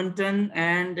Edmonton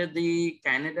and the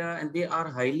Canada, and they are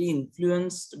highly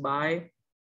influenced by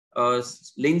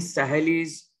Lynch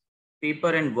Saheli's paper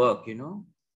and work, you know,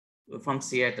 from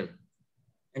Seattle.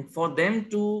 And for them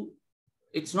to,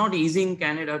 it's not easy in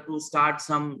Canada to start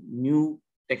some new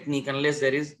technique unless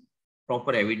there is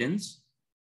proper evidence.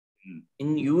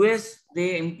 In US,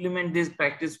 they implement this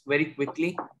practice very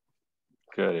quickly.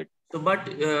 Correct. So, but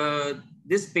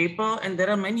this paper, and there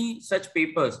are many such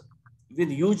papers with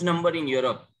huge number in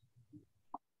Europe.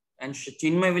 And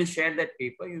Chinmay will share that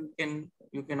paper. You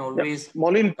can always...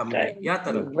 Maulin,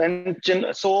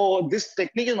 yeah, so this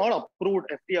technique is not approved,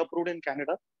 FDA approved in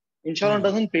Canada. Insurance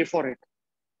doesn't pay for it.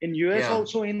 In US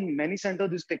also, in many centers,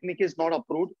 this technique is not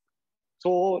approved.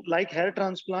 So like hair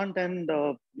transplant and,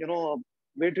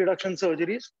 weight reduction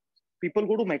surgeries, people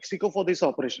go to Mexico for this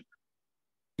operation.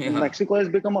 Yeah. Mexico has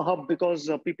become a hub because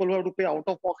people who have to pay out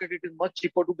of pocket, it is much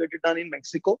cheaper to get it done in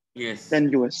Mexico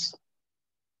than US.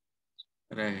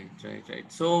 Right.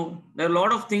 So there are a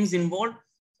lot of things involved.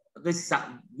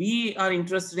 We are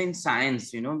interested in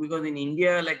science, you know, because in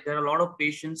India, like there are a lot of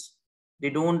patients, they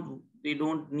don't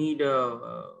need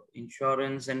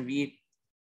insurance, and we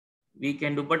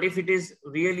can do. But if it is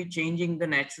really changing the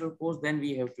natural course, then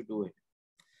we have to do it.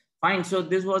 Fine. So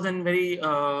this was a very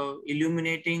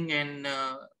illuminating and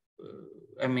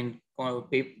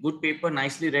good paper,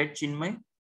 nicely read, Chinmay.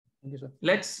 Thank you, sir.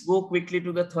 Let's go quickly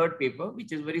to the third paper,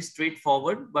 which is very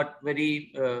straightforward, but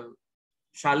very,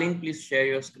 Shalin, please share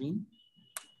your screen.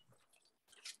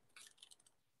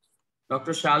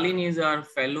 Dr. Shalin is our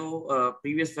fellow,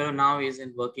 previous fellow, now is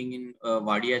working in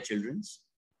Wadia Children's.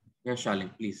 Yeah, Shalin,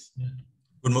 please.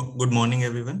 Good morning,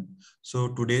 everyone. So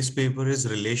today's paper is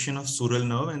relation of sural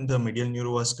nerve and the medial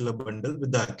neurovascular bundle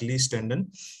with the Achilles tendon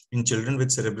in children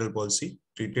with cerebral palsy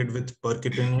treated with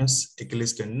percutaneous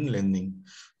Achilles tendon lengthening.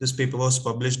 This paper was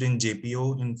published in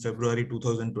JPO in February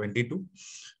 2022,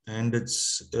 and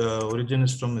its origin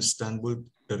is from Istanbul,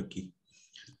 Turkey.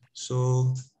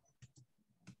 So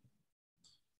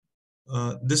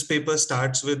this paper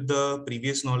starts with the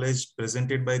previous knowledge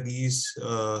presented by these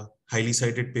highly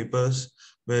cited papers,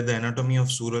 where the anatomy of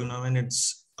sural nerve and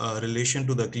its relation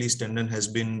to the Achilles tendon has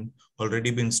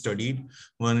already been studied,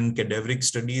 one in cadaveric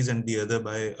studies and the other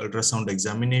by ultrasound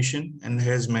examination, and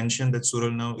has mentioned that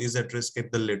sural nerve is at risk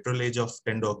at the lateral edge of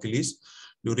tendo Achilles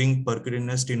during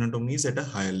percutaneous tenotomies at a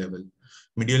higher level.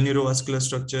 Medial neurovascular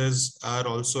structures are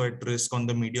also at risk on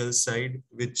the medial side,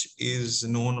 which is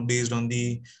known based on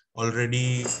the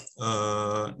already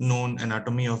known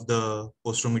anatomy of the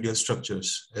posteromedial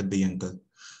structures at the ankle.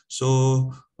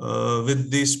 So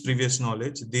with this previous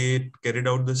knowledge, they carried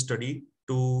out the study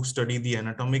to study the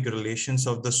anatomic relations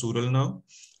of the sural nerve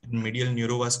and medial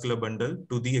neurovascular bundle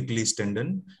to the Achilles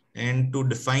tendon, and to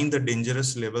define the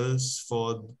dangerous levels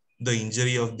for the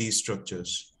injury of these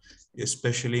structures,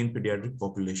 especially in pediatric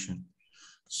population.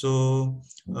 So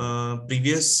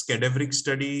previous cadaveric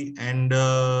study and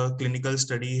clinical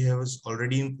study has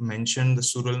already mentioned the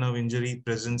sural nerve injury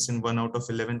presence in 1 out of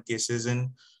 11 cases in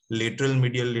lateral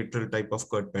medial lateral type of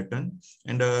cut pattern.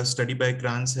 And a study by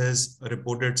Kranz has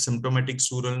reported symptomatic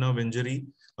sural nerve injury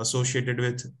associated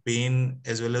with pain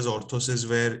as well as orthosis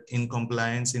where in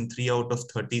compliance in 3 out of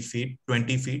 30 feet,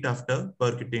 20 feet after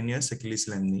percutaneous Achilles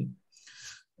lengthening.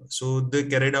 So they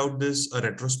carried out this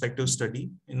retrospective study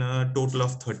in a total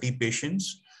of 30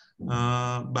 patients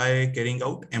by carrying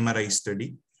out MRI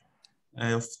study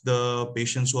of the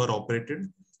patients who are operated.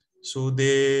 So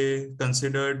they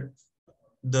considered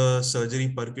the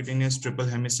surgery percutaneous triple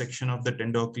hemisection of the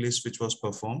tendo Achilles which was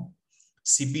performed.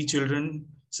 CP children,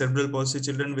 cerebral palsy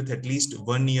children with at least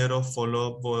 1 year of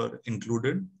follow-up were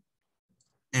included.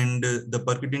 And the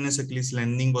percutaneous Achilles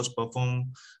lengthening was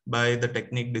performed by the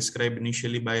technique described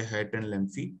initially by Haidt and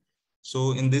Lemke.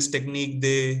 So in this technique,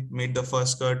 they made the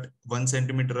first cut 1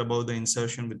 centimeter above the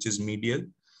insertion, which is medial.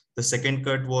 The second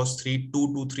cut was 2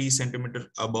 to 3 centimeter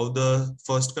above the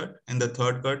first cut, and the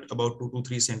third cut about 2 to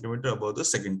 3 centimeter above the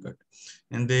second cut.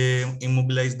 And they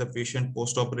immobilized the patient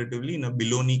post-operatively in a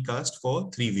below knee cast for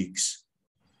 3 weeks.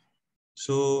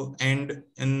 So, and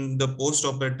in the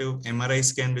post-operative MRI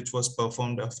scan, which was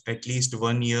performed after at least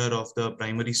 1 year of the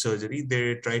primary surgery,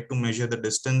 they tried to measure the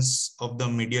distance of the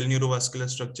medial neurovascular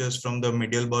structures from the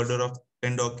medial border of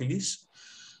tendo Achilles,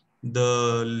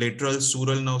 the lateral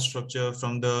sural nerve structure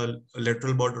from the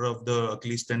lateral border of the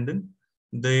Achilles tendon.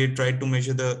 They tried to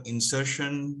measure the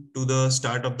insertion to the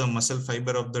start of the muscle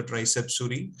fiber of the triceps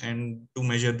suri and to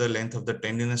measure the length of the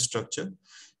tendinous structure.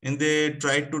 And they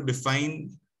tried to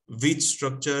define which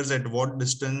structures at what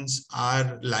distance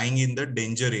are lying in the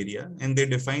danger area. And they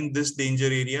defined this danger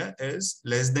area as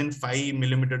less than 5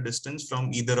 millimeter distance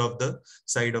from either of the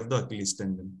side of the Achilles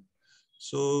tendon.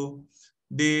 So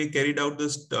they carried out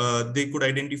this, they could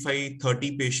identify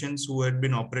 30 patients who had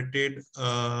been operated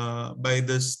by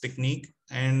this technique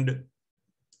and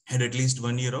had at least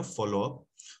 1 year of follow-up.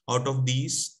 Out of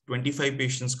these, 25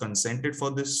 patients consented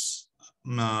for this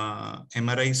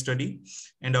MRI study,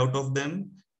 and out of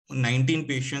them, 19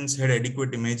 patients had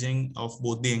adequate imaging of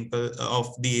both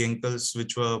the ankles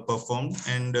which were performed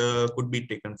and could be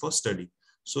taken for study.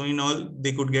 So in all,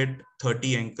 they could get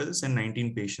 30 ankles and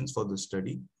 19 patients for the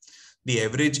study. The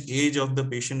average age of the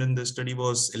patient in the study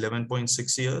was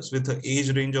 11.6 years with an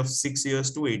age range of 6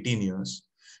 years to 18 years.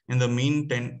 And the mean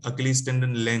Achilles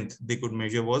tendon length they could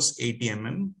measure was 80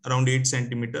 mm, around 8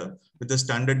 centimeter, with a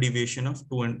standard deviation of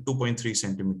 2.3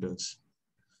 centimeters.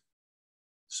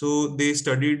 So they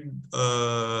studied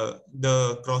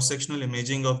the cross-sectional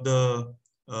imaging of the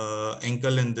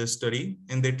ankle in this study,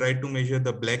 and they tried to measure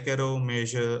the black arrow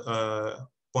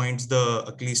points the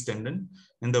Achilles tendon,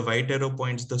 and the white arrow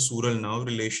points the sural nerve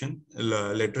relation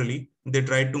laterally. They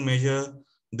tried to measure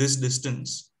this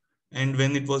distance, and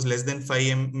when it was less than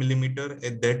 5 millimeter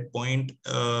at that point,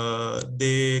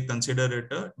 they consider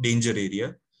it a danger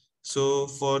area. So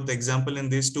for the example, in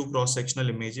these two cross-sectional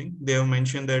imaging, they have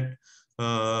mentioned that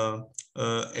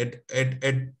at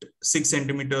 6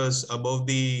 centimeters above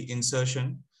the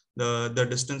insertion, the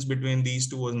distance between these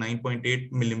two was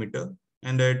 9.8 millimeter.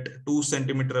 And at 2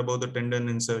 centimeter above the tendon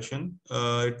insertion,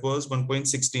 it was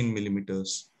 1.16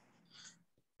 millimeters.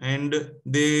 And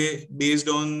they, based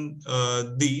on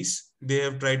these, they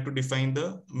have tried to define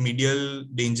the medial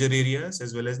danger areas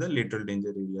as well as the lateral danger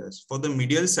areas. For the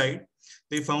medial side,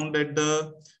 they found that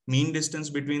the mean distance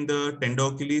between the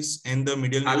tendo Achilles and the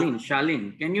medial.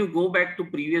 Shalin, can you go back to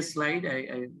previous slide?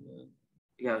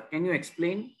 Yeah, can you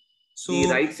explain the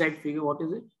right side figure? What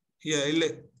is it? Yeah,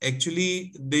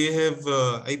 actually they have,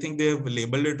 I think they have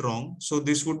labeled it wrong. So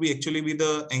this would be actually be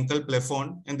the ankle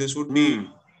plafond, and this would be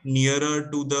nearer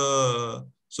to the,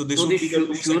 so this would be the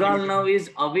sural nerve is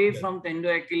away from tendo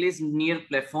Achilles near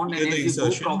plafond, and as you go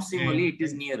proximally, it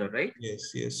is nearer, right?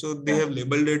 Yes, yes. So they have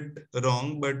labeled it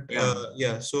wrong, but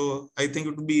yeah. So I think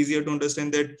it would be easier to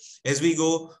understand that as we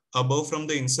go above from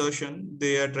the insertion,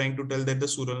 they are trying to tell that the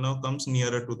sural nerve comes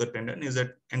nearer to the tendon, is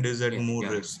at more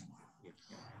risk.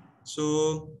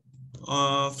 So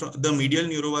the medial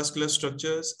neurovascular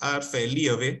structures are fairly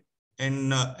away, and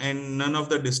none of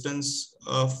the distance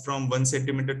from 1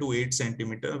 centimeter to 8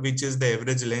 centimeter, which is the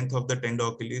average length of the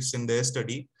tendo Achilles in their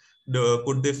study,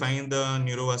 could they find the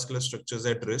neurovascular structures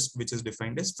at risk, which is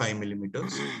defined as 5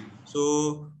 millimeters.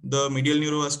 So the medial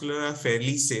neurovascular are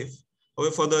fairly safe.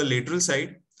 However, for the lateral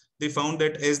side, they found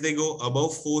that as they go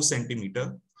above 4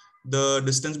 centimeter, the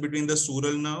distance between the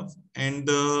sural nerve and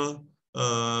the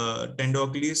tendo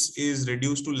Achilles is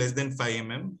reduced to less than 5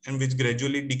 mm, and which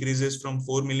gradually decreases from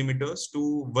 4 millimeters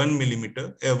to 1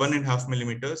 millimeter, 1.5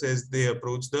 millimeters as they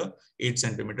approach the 8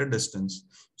 centimeter distance.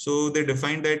 So they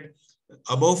defined that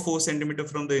above 4 centimeter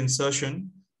from the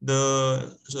insertion,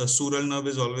 the sural nerve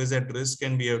is always at risk,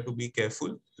 and we have to be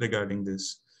careful regarding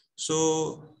this.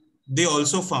 So they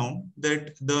also found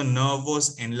that the nerve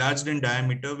was enlarged in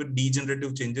diameter with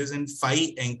degenerative changes in 5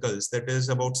 ankles, that is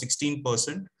about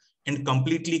 16%, and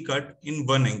completely cut in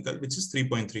 1 ankle, which is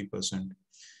 3.3%.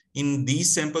 In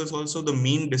these samples also, the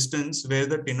mean distance where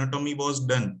the tenotomy was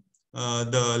done,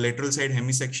 the lateral side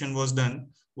hemisection was done,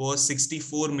 was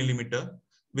 64 millimeter,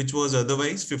 which was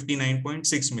otherwise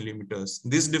 59.6 millimeters.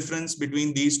 This difference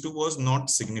between these two was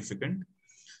not significant.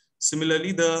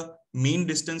 Similarly, the mean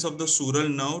distance of the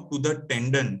sural nerve to the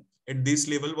tendon at this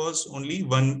level was only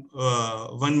 1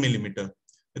 millimeter,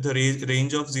 with a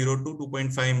range of 0 to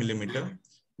 2.5 millimeter,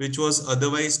 which was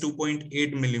otherwise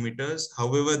 2.8 millimeters.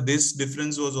 However, this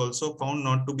difference was also found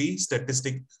not to be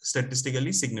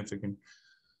statistically significant.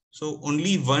 So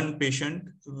only one patient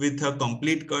with a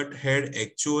complete cut had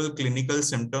actual clinical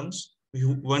symptoms.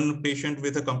 One patient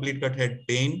with a complete cut had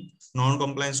pain,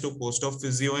 non-compliance to post-op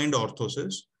physio and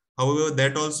orthosis. However,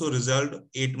 that also resolved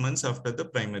 8 months after the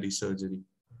primary surgery.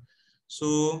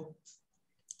 So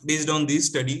based on this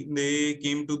study, they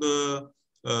came to the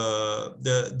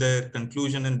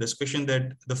conclusion and discussion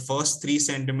that the first 3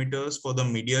 centimeters for the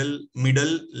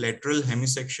middle lateral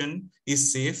hemisection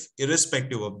is safe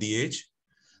irrespective of the age.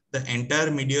 The entire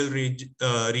medial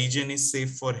region is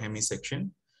safe for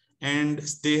hemisection, and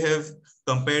they have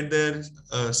compared their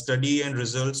study and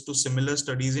results to similar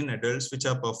studies in adults which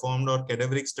are performed, or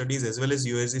cadaveric studies as well as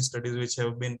USG studies which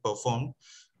have been performed.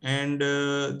 And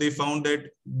they found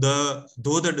that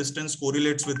though the distance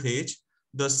correlates with age,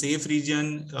 the safe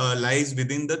region lies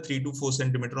within the 3 to 4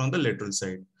 centimeter on the lateral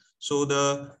side. So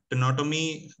the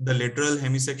tenotomy, the lateral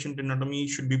hemisection tenotomy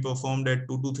should be performed at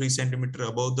 2 to 3 centimeter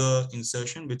above the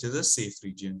insertion, which is a safe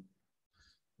region.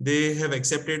 They have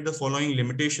accepted the following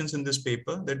limitations in this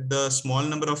paper, that the small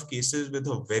number of cases with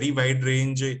a very wide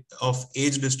range of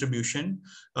age distribution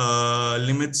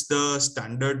limits the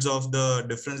standards of the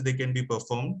difference they can be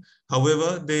performed.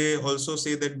 However, they also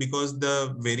say that because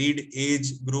the varied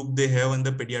age group they have in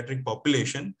the pediatric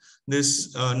population,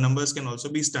 this numbers can also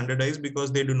be standardized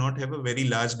because they do not have a very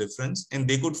large difference. And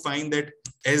they could find that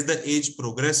as the age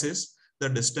progresses, the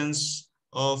distance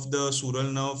of the sural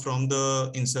nerve from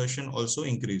the insertion also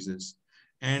increases.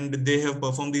 And they have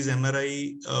performed these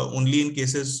MRI only in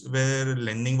cases where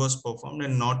lending was performed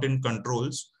and not in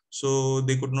controls. So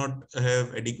they could not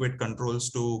have adequate controls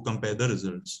to compare the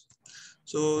results.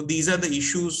 So these are the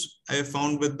issues I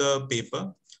found with the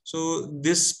paper. So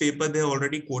this paper they have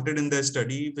already quoted in their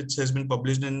study, which has been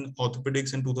published in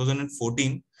Orthopedics in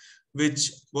 2014.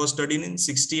 Which was studied in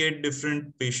 68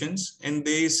 different patients, and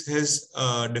this has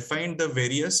defined the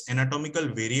various anatomical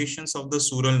variations of the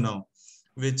sural nerve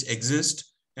which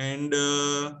exist. And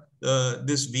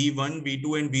this V1,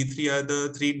 V2, and V3 are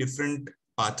the 3 different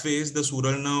pathways the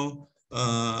sural nerve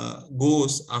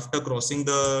goes after crossing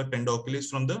the tendo Achilles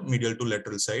from the medial to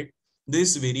lateral side.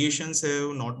 These variations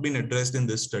have not been addressed in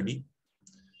this study.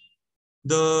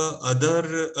 The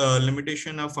other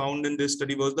limitation I found in this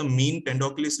study was the mean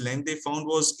tendoculus length they found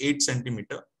was 8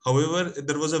 centimeter. However,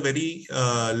 there was a very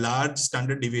large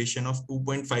standard deviation of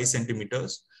 2.5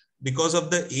 centimeters. Because of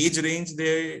the age range,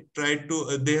 they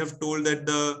have told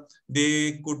that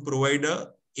they could provide a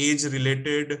age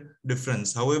related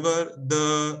difference. However,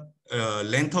 the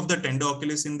length of the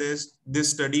tendoculus in this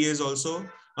study is also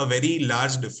a very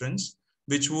large difference,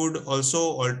 which would also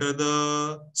alter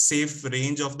the safe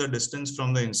range of the distance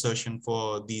from the insertion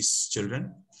for these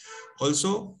children.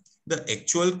 Also, the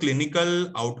actual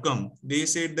clinical outcome, they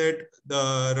said that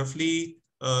the roughly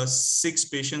 6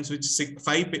 patients,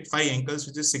 five ankles,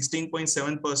 which is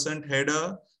 16.7%, had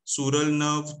a sural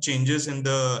nerve changes in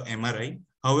the MRI.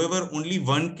 However, only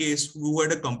one case who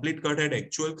had a complete cut had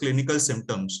actual clinical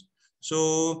symptoms.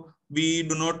 So we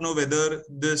do not know whether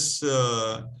this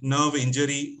nerve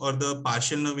injury or the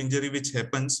partial nerve injury which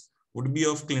happens would be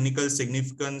of clinical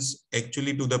significance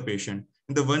actually to the patient.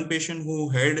 The one patient who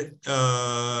had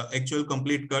actual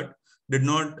complete cut did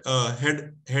not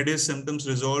had his symptoms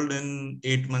resolved in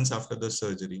 8 months after the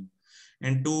surgery.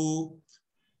 And two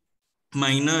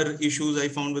minor issues I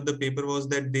found with the paper was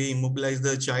that they immobilized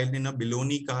the child in a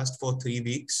below-knee cast for 3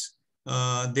 weeks.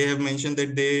 They have mentioned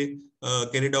that they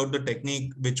carried out the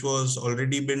technique which was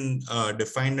already been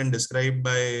defined and described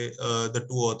by the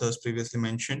 2 authors previously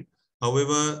mentioned.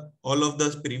 However, all of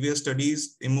the previous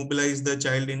studies immobilized the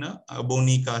child in a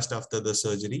above-knee cast after the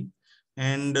surgery.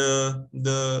 And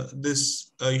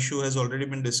this issue has already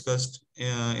been discussed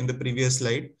in the previous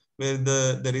slide, where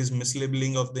there is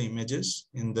mislabeling of the images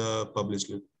in the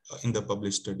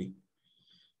published study.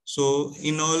 So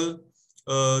in all,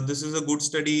 this is a good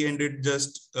study, and it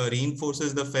just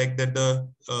reinforces the fact that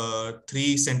the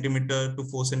 3 centimeter to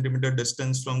 4 centimeter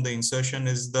distance from the insertion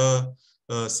is the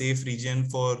safe region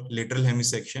for lateral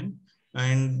hemisection.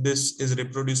 And this is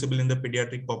reproducible in the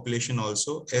pediatric population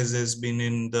also, as has been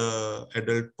in the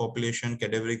adult population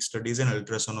cadaveric studies and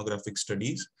ultrasonographic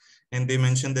studies. And they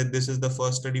mentioned that this is the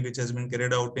first study which has been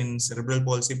carried out in cerebral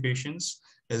palsy patients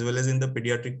as well as in the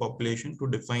pediatric population to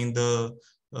define the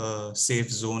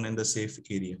safe zone and the safe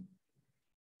area.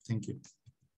 Thank you.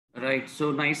 Right,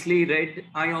 so nicely read.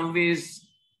 I always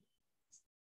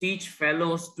teach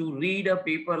fellows to read a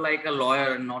paper like a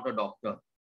lawyer and not a doctor,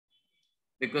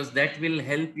 because that will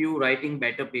help you writing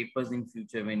better papers in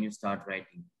future when you start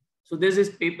writing. So this is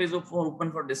papers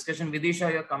open for discussion.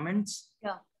 Vidisha, your comments?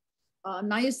 Yeah,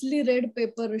 nicely read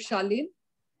paper, Shalin.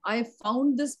 I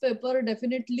found this paper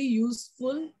definitely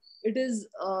useful. It is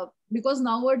because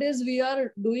nowadays we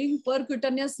are doing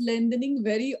percutaneous lengthening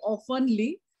very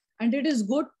oftenly, and it is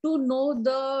good to know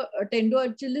the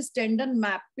tendoachilles tendon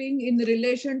mapping in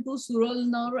relation to sural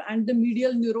nerve and the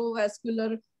medial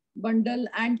neurovascular bundle,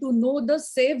 and to know the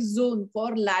safe zone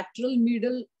for lateral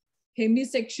medial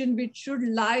hemisection, which should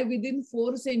lie within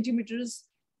 4 centimeters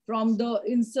from the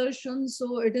insertion.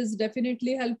 So it is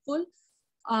definitely helpful.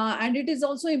 And it is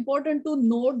also important to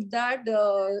note that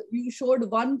you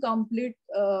showed one complete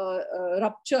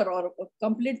rupture or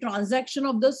complete transaction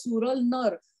of the sural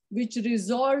nerve, which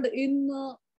resolved in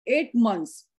 8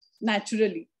 months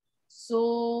naturally.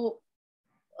 So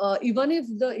even if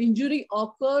the injury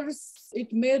occurs,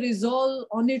 it may resolve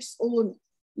on its own,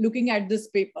 looking at this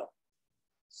paper.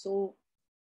 So,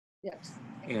 yes.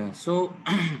 Yeah, so,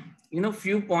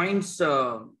 few points,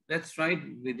 that's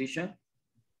right, Vidisha.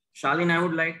 Shalin, I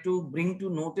would like to bring to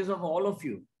notice of all of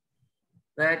you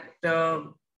that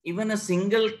even a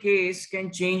single case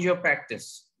can change your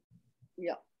practice.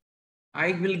 Yeah.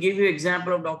 I will give you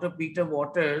example of Dr. Peter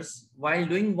Waters. While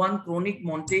doing one chronic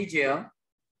montagia,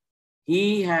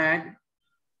 he had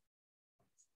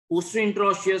posterior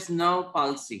interosseous nerve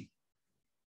palsy.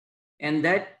 And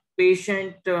that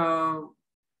patient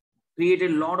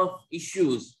created a lot of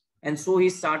issues. And so he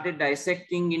started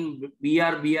dissecting in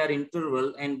BR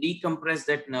interval and decompressed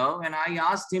that nerve. And I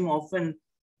asked him often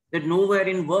that nowhere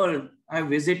in world I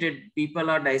visited,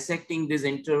 people are dissecting this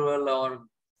interval or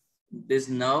this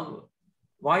nerve.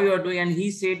 Why you are doing? And he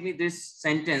said me this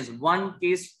sentence: one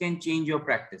case can change your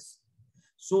practice.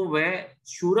 So where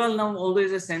sural nerve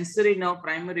always a sensory nerve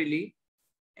primarily,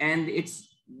 and its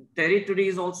territory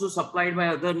is also supplied by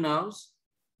other nerves.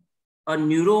 A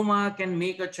neuroma can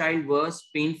make a child worse,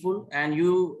 painful, and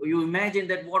you imagine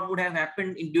that what would have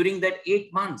happened during that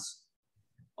 8 months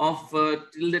of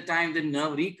till the time the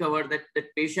nerve recovered, that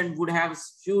patient would have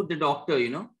sued the doctor,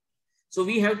 So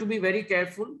we have to be very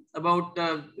careful about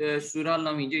sural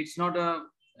nerve injury. It's not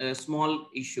a small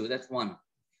issue. That's one.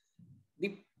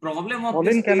 The problem of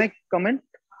Colin, can I comment?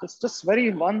 Just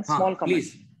one small comment.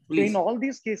 Please. In all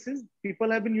these cases,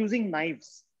 people have been using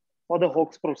knives for the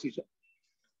Hoax procedure.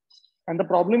 And the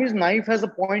problem is knife has a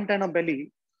point and a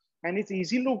belly, and it's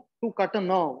easy to cut a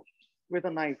nerve with a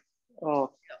knife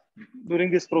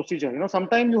during this procedure.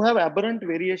 Sometimes you have aberrant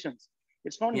variations.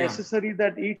 It's not necessary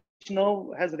that each nerve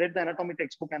has read the anatomy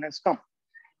textbook and has come.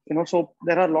 So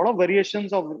there are a lot of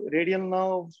variations of radial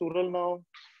nerve, sural nerve,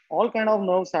 all kind of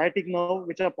nerve, sciatic nerve,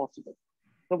 which are possible.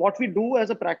 So what we do as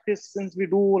a practice, since we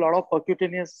do a lot of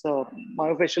percutaneous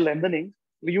myofascial lengthening,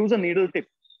 we use a needle tip,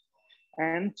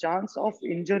 and chance of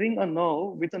injuring a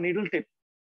nerve with a needle tip.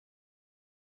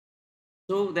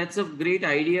 So that's a great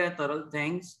idea, Taral.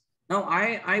 Thanks. Now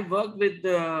I worked with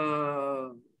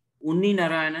Unni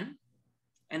Narayanan,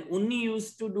 and Unni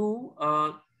used to do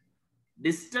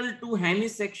distal to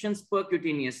hemisections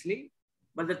percutaneously,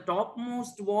 but the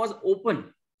topmost was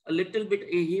open a little bit.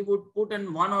 He would put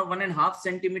in 1 or 1.5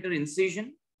 centimeter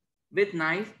incision with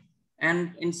knife,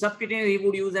 and in subcutaneous he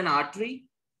would use an artery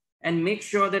and make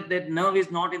sure that that nerve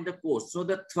is not in the course. So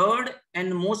the third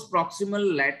and most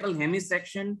proximal lateral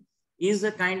hemisection is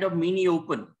a kind of mini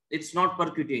open. It's not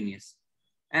percutaneous.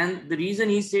 And the reason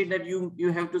he said that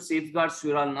you have to safeguard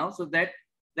sural nerve, so that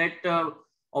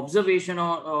observation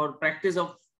or practice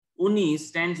of Unni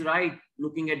stands right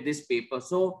looking at this paper.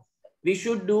 So we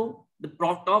should do the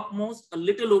topmost, a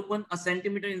little open, a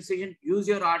centimeter incision, use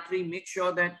your artery, make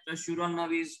sure that the sural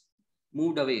nerve is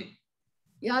moved away.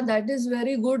 Yeah, that is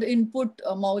very good input,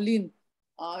 Maulin.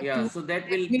 So that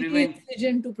will prevent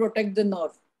incision to protect the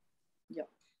nerve. Yeah.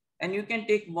 And you can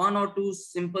take 1 or 2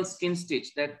 simple skin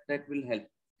stitch that will help.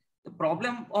 The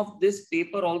problem of this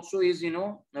paper also is,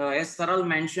 as Taral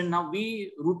mentioned, now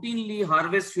we routinely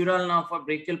harvest sural nerve for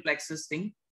brachial plexus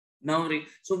thing. Now,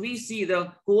 so we see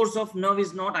the course of nerve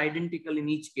is not identical in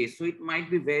each case. So it might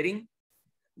be varying.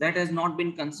 That has not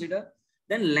been considered.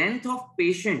 Then length of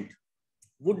patient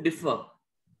would differ.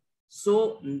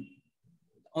 So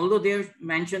although they have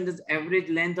mentioned this average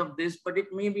length of this, but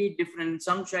it may be different.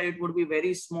 Some child would be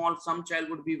very small, some child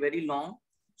would be very long.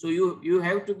 So you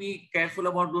have to be careful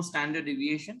about those standard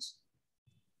deviations.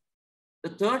 The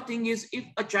third thing is, if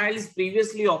a child is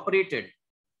previously operated,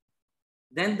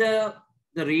 then the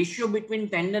ratio between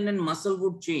tendon and muscle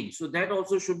would change. So that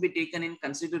also should be taken in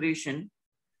consideration.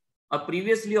 A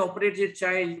previously operated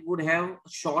child would have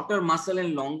shorter muscle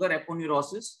and longer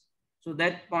aponeurosis. So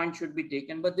that point should be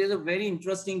taken. But there's a very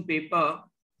interesting paper,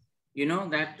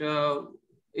 that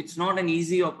it's not an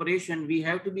easy operation. We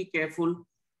have to be careful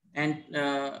and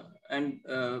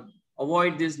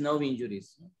avoid these nerve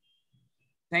injuries.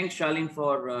 Thanks, Shalin,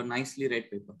 for nicely read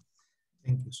paper.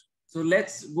 Thank you, sir. So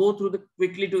let's go through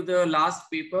quickly to the last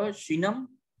paper, Shinam.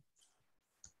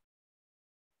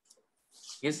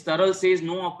 Yes, Taral says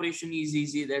no operation is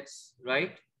easy. That's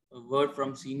right. A word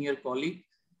from senior colleague.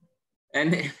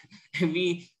 And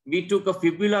we took a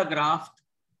fibula graft.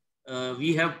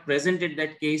 We have presented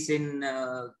that case in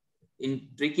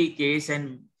tricky case,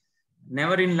 and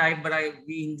never in life, but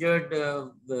we injured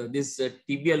this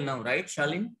tibial nerve, right,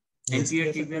 Shalin? Yes.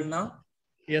 Anterior tibial nerve.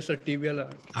 Yes, sir.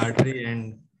 Tibial artery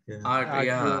and artery.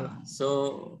 Yeah.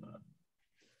 So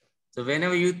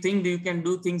whenever you think you can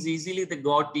do things easily, the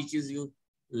God teaches you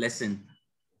lesson.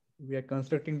 We are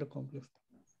constructing the complex.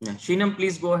 Yeah. Shinam,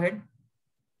 please go ahead.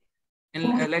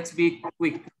 And let's be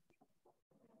quick.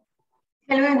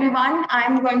 Hello everyone, I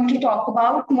am going to talk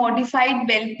about modified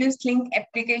Bellevue sling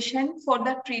application for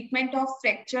the treatment of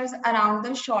fractures around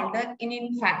the shoulder in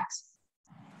infants.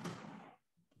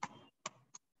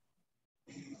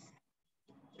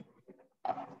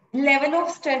 Level of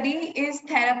study is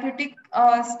therapeutic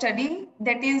study,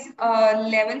 that is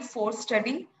level 4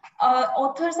 study.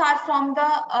 Authors are from the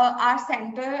our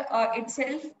center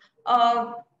itself.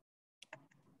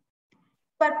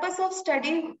 Purpose of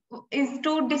study is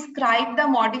to describe the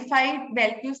modified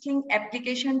Bellevue sling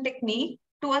application technique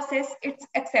to assess its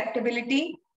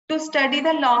acceptability, to study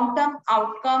the long-term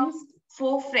outcomes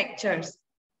for fractures.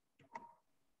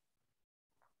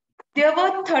 There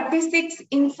were 36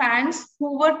 infants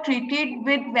who were treated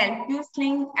with Bellevue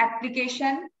sling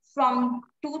application from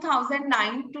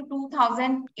 2009 to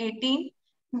 2018,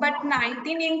 but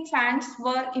 19 infants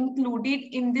were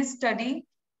included in this study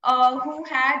who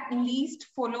had least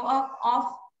follow-up of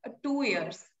 2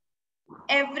 years.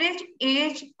 Average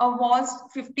age was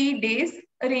 50 days,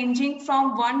 ranging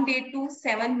from 1 day to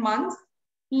 7 months.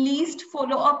 Least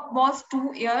follow-up was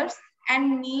 2 years,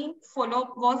 and mean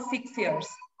follow-up was 6 years.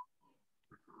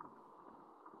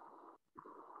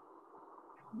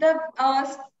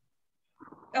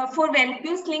 For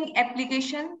Bellevue sling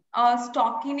application,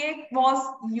 stockinette was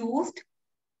used.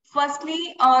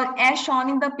 Firstly, as shown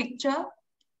in the picture,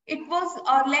 it was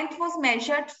length was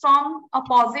measured from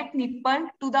opposite nipple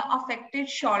to the affected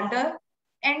shoulder.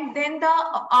 and then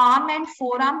the arm and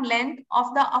forearm length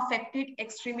of the affected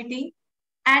extremity,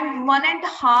 and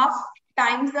 1.5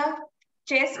 times the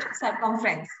chest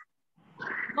circumference.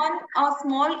 A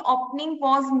small opening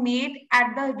was made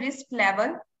at the wrist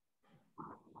level,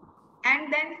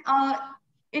 and then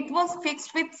it was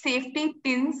fixed with safety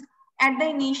pins at the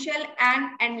initial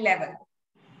and end level.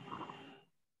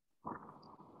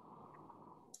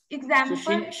 Example.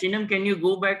 So Shinam, can you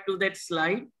go back to that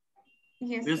slide?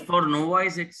 Yes. Because for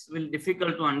novice, it's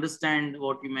difficult to understand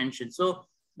what you mentioned. So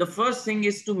the first thing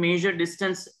is to measure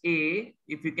distance A.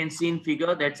 If you can see in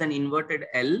figure, that's an inverted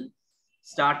L,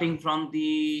 starting from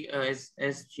the, as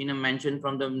Shinam mentioned,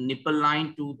 from the nipple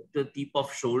line to the tip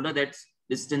of shoulder, that's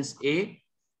distance A.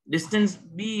 Distance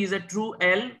B is a true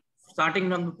L, starting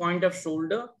from the point of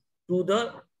shoulder to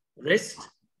the wrist.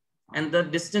 And the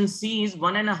distance C is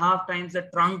 1.5 times the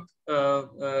trunk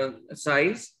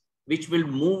size, which will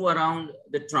move around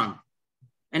the trunk.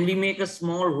 And we make a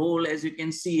small hole, as you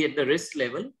can see, at the wrist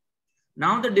level.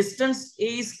 Now the distance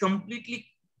A is completely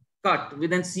cut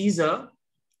with a scissor,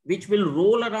 which will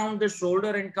roll around the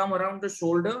shoulder and come around the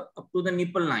shoulder up to the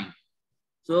nipple line.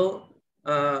 So,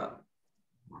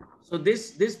 so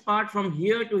this part from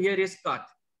here to here is cut.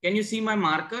 Can you see my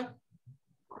marker,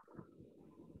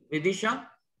 Vidisha?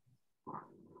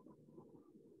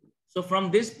 So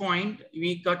from this point,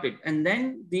 we cut it, and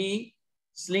then the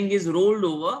sling is rolled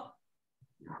over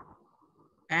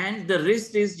and the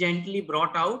wrist is gently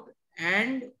brought out,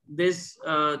 and this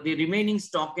the remaining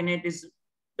stockinette is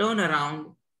turned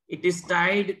around. It is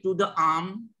tied to the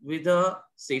arm with a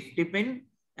safety pin,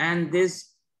 and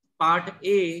this part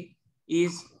A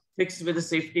is fixed with a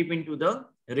safety pin to the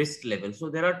wrist level. So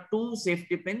there are two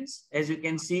safety pins, as you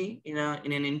can see in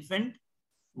an infant.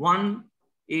 One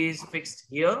is fixed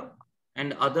here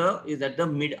and other is at the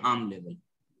mid arm level.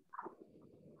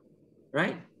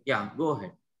 Right? Yeah, go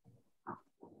ahead.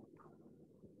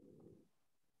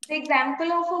 The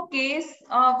example of a case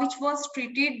which was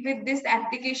treated with this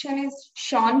application is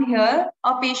shown here.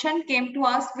 A patient came to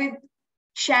us with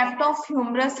shaft of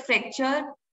humerus fracture,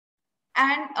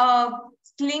 and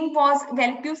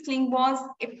Velpu sling was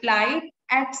applied.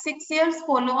 At 6 years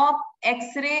follow-up,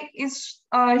 X-ray is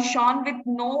shown with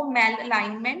no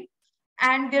malalignment,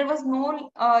 and there was no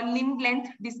limb length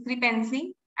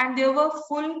discrepancy, and there were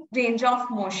full range of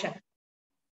motion.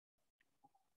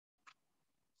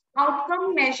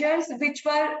 Outcome measures which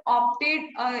were opted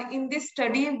in this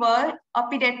study were a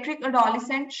pediatric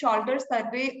adolescent shoulder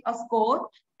survey score,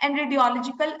 and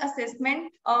radiological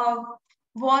assessment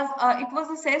was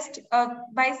assessed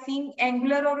by seeing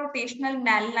angular or rotational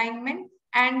malalignment,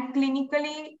 and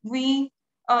clinically we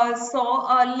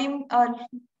saw a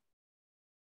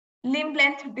limb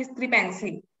length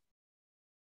discrepancy.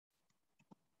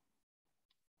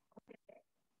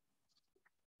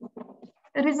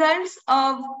 Results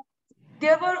of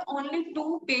there were only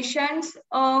 2 patients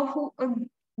who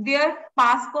their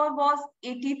pass score was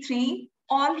 83.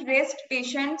 All rest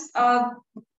patients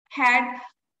had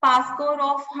pass score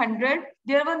of 100.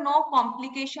 There were no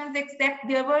complications, except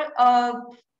there were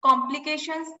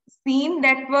complications seen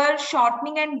that were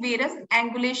shortening and varus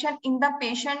angulation in the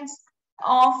patients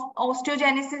of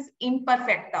osteogenesis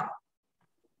imperfecta.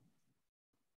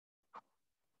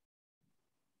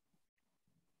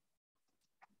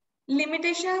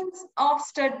 Limitations of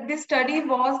this study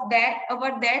was that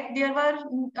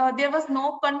there was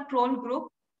no control group.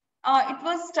 It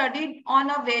was studied on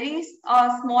a very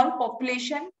small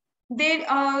population. They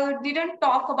didn't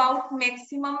talk about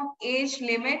maximum age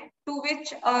limit to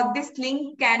which this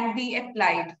link can be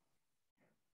applied.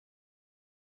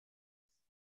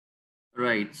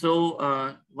 Right.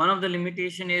 So one of the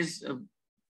limitation is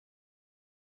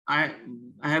I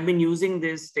have been using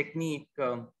this technique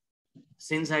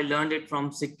since I learned it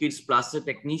from Sick Kids Plaster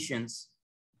Technicians,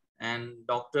 and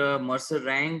Dr. Mercer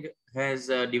Rang has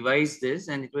devised this,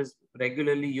 and it was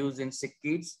regularly used in Sick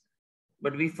Kids.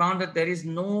 But we found that there is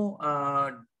no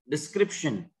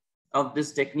description of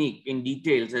this technique in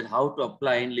details and how to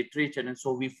apply in literature. And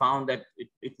so we found that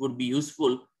it would be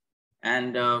useful,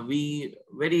 and we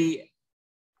very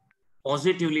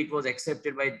positively, it was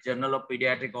accepted by Journal of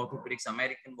Pediatric Orthopedics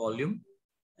American volume,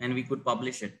 and we could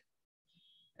publish it.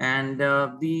 And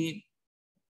so we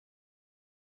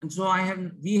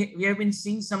have been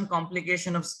seeing some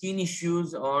complication of skin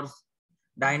issues or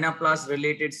dynaplast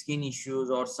related skin issues,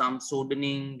 or some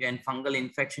sodening and fungal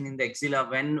infection in the axilla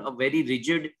when a very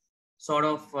rigid sort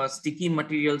of sticky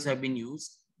materials have been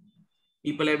used.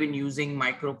 People have been using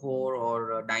micropore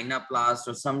or dynaplast,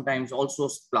 or sometimes also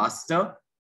plaster,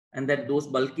 and that those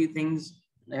bulky things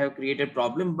have created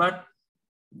problem. But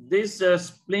This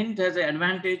splint has an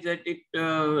advantage that it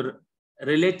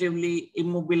relatively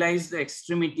immobilizes the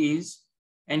extremities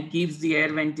and keeps the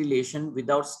air ventilation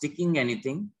without sticking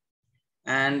anything.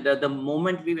 And the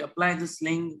moment we apply the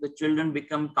sling, the children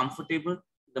become comfortable.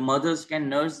 The mothers can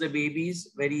nurse the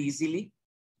babies very easily.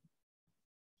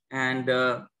 And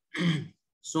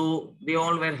so they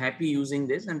all were happy using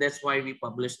this, and that's why we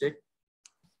published it.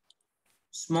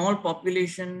 Small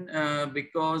population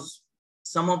because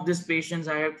some of these patients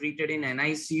I have treated in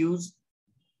NICUs,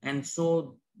 and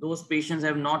so those patients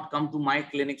have not come to my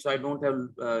clinic, so I don't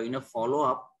have enough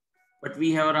follow-up. But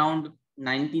we have around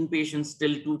 19 patients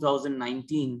till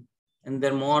 2019, and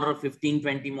there are more 15,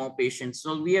 20 more patients.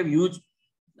 So we have huge,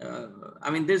 I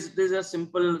mean, this is a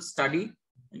simple study.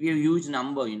 We have huge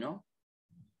number, you know,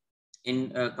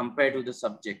 in compared to the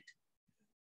subject.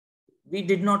 We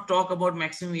did not talk about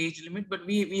maximum age limit, but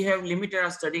we have limited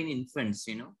our study in infants,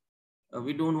 you know.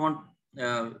 We don't want,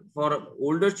 for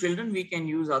older children, we can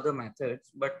use other methods,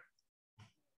 but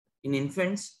in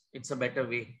infants, it's a better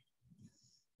way.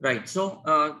 Right. So,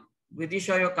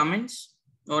 Vidisha, your comments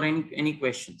or any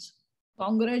questions?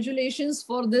 Congratulations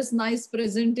for this nice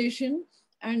presentation.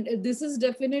 And this is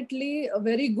definitely a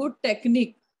very good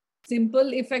technique.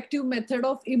 Simple, effective method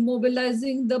of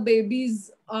immobilizing the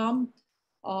baby's arm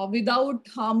without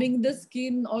harming the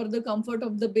skin or the comfort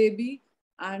of the baby.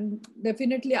 And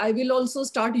definitely, I will also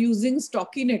start using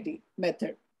stockinette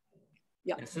method.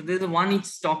 Yeah. So there's one each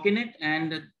stockinette,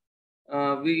 and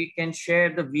we can share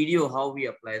the video how we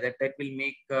apply that. That will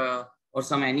make or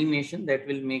some animation that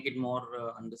will make it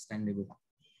more understandable.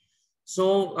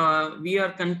 So we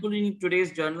are concluding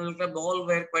today's journal club. All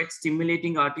were quite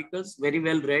stimulating articles, very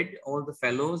well read, all the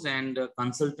fellows and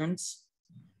consultants.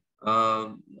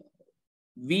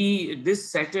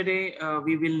 This Saturday,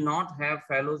 we will not have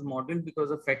fellows module because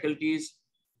the faculties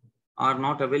are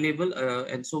not available.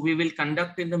 And so we will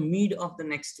conduct in the mid of the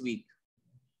next week.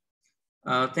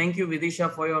 Thank you,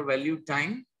 Vidisha, for your valued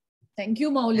time. Thank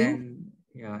you, Mauli. And,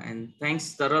 yeah, and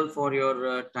thanks, Taral, for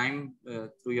your time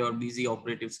through your busy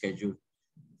operative schedule.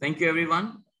 Thank you,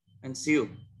 everyone, and see you.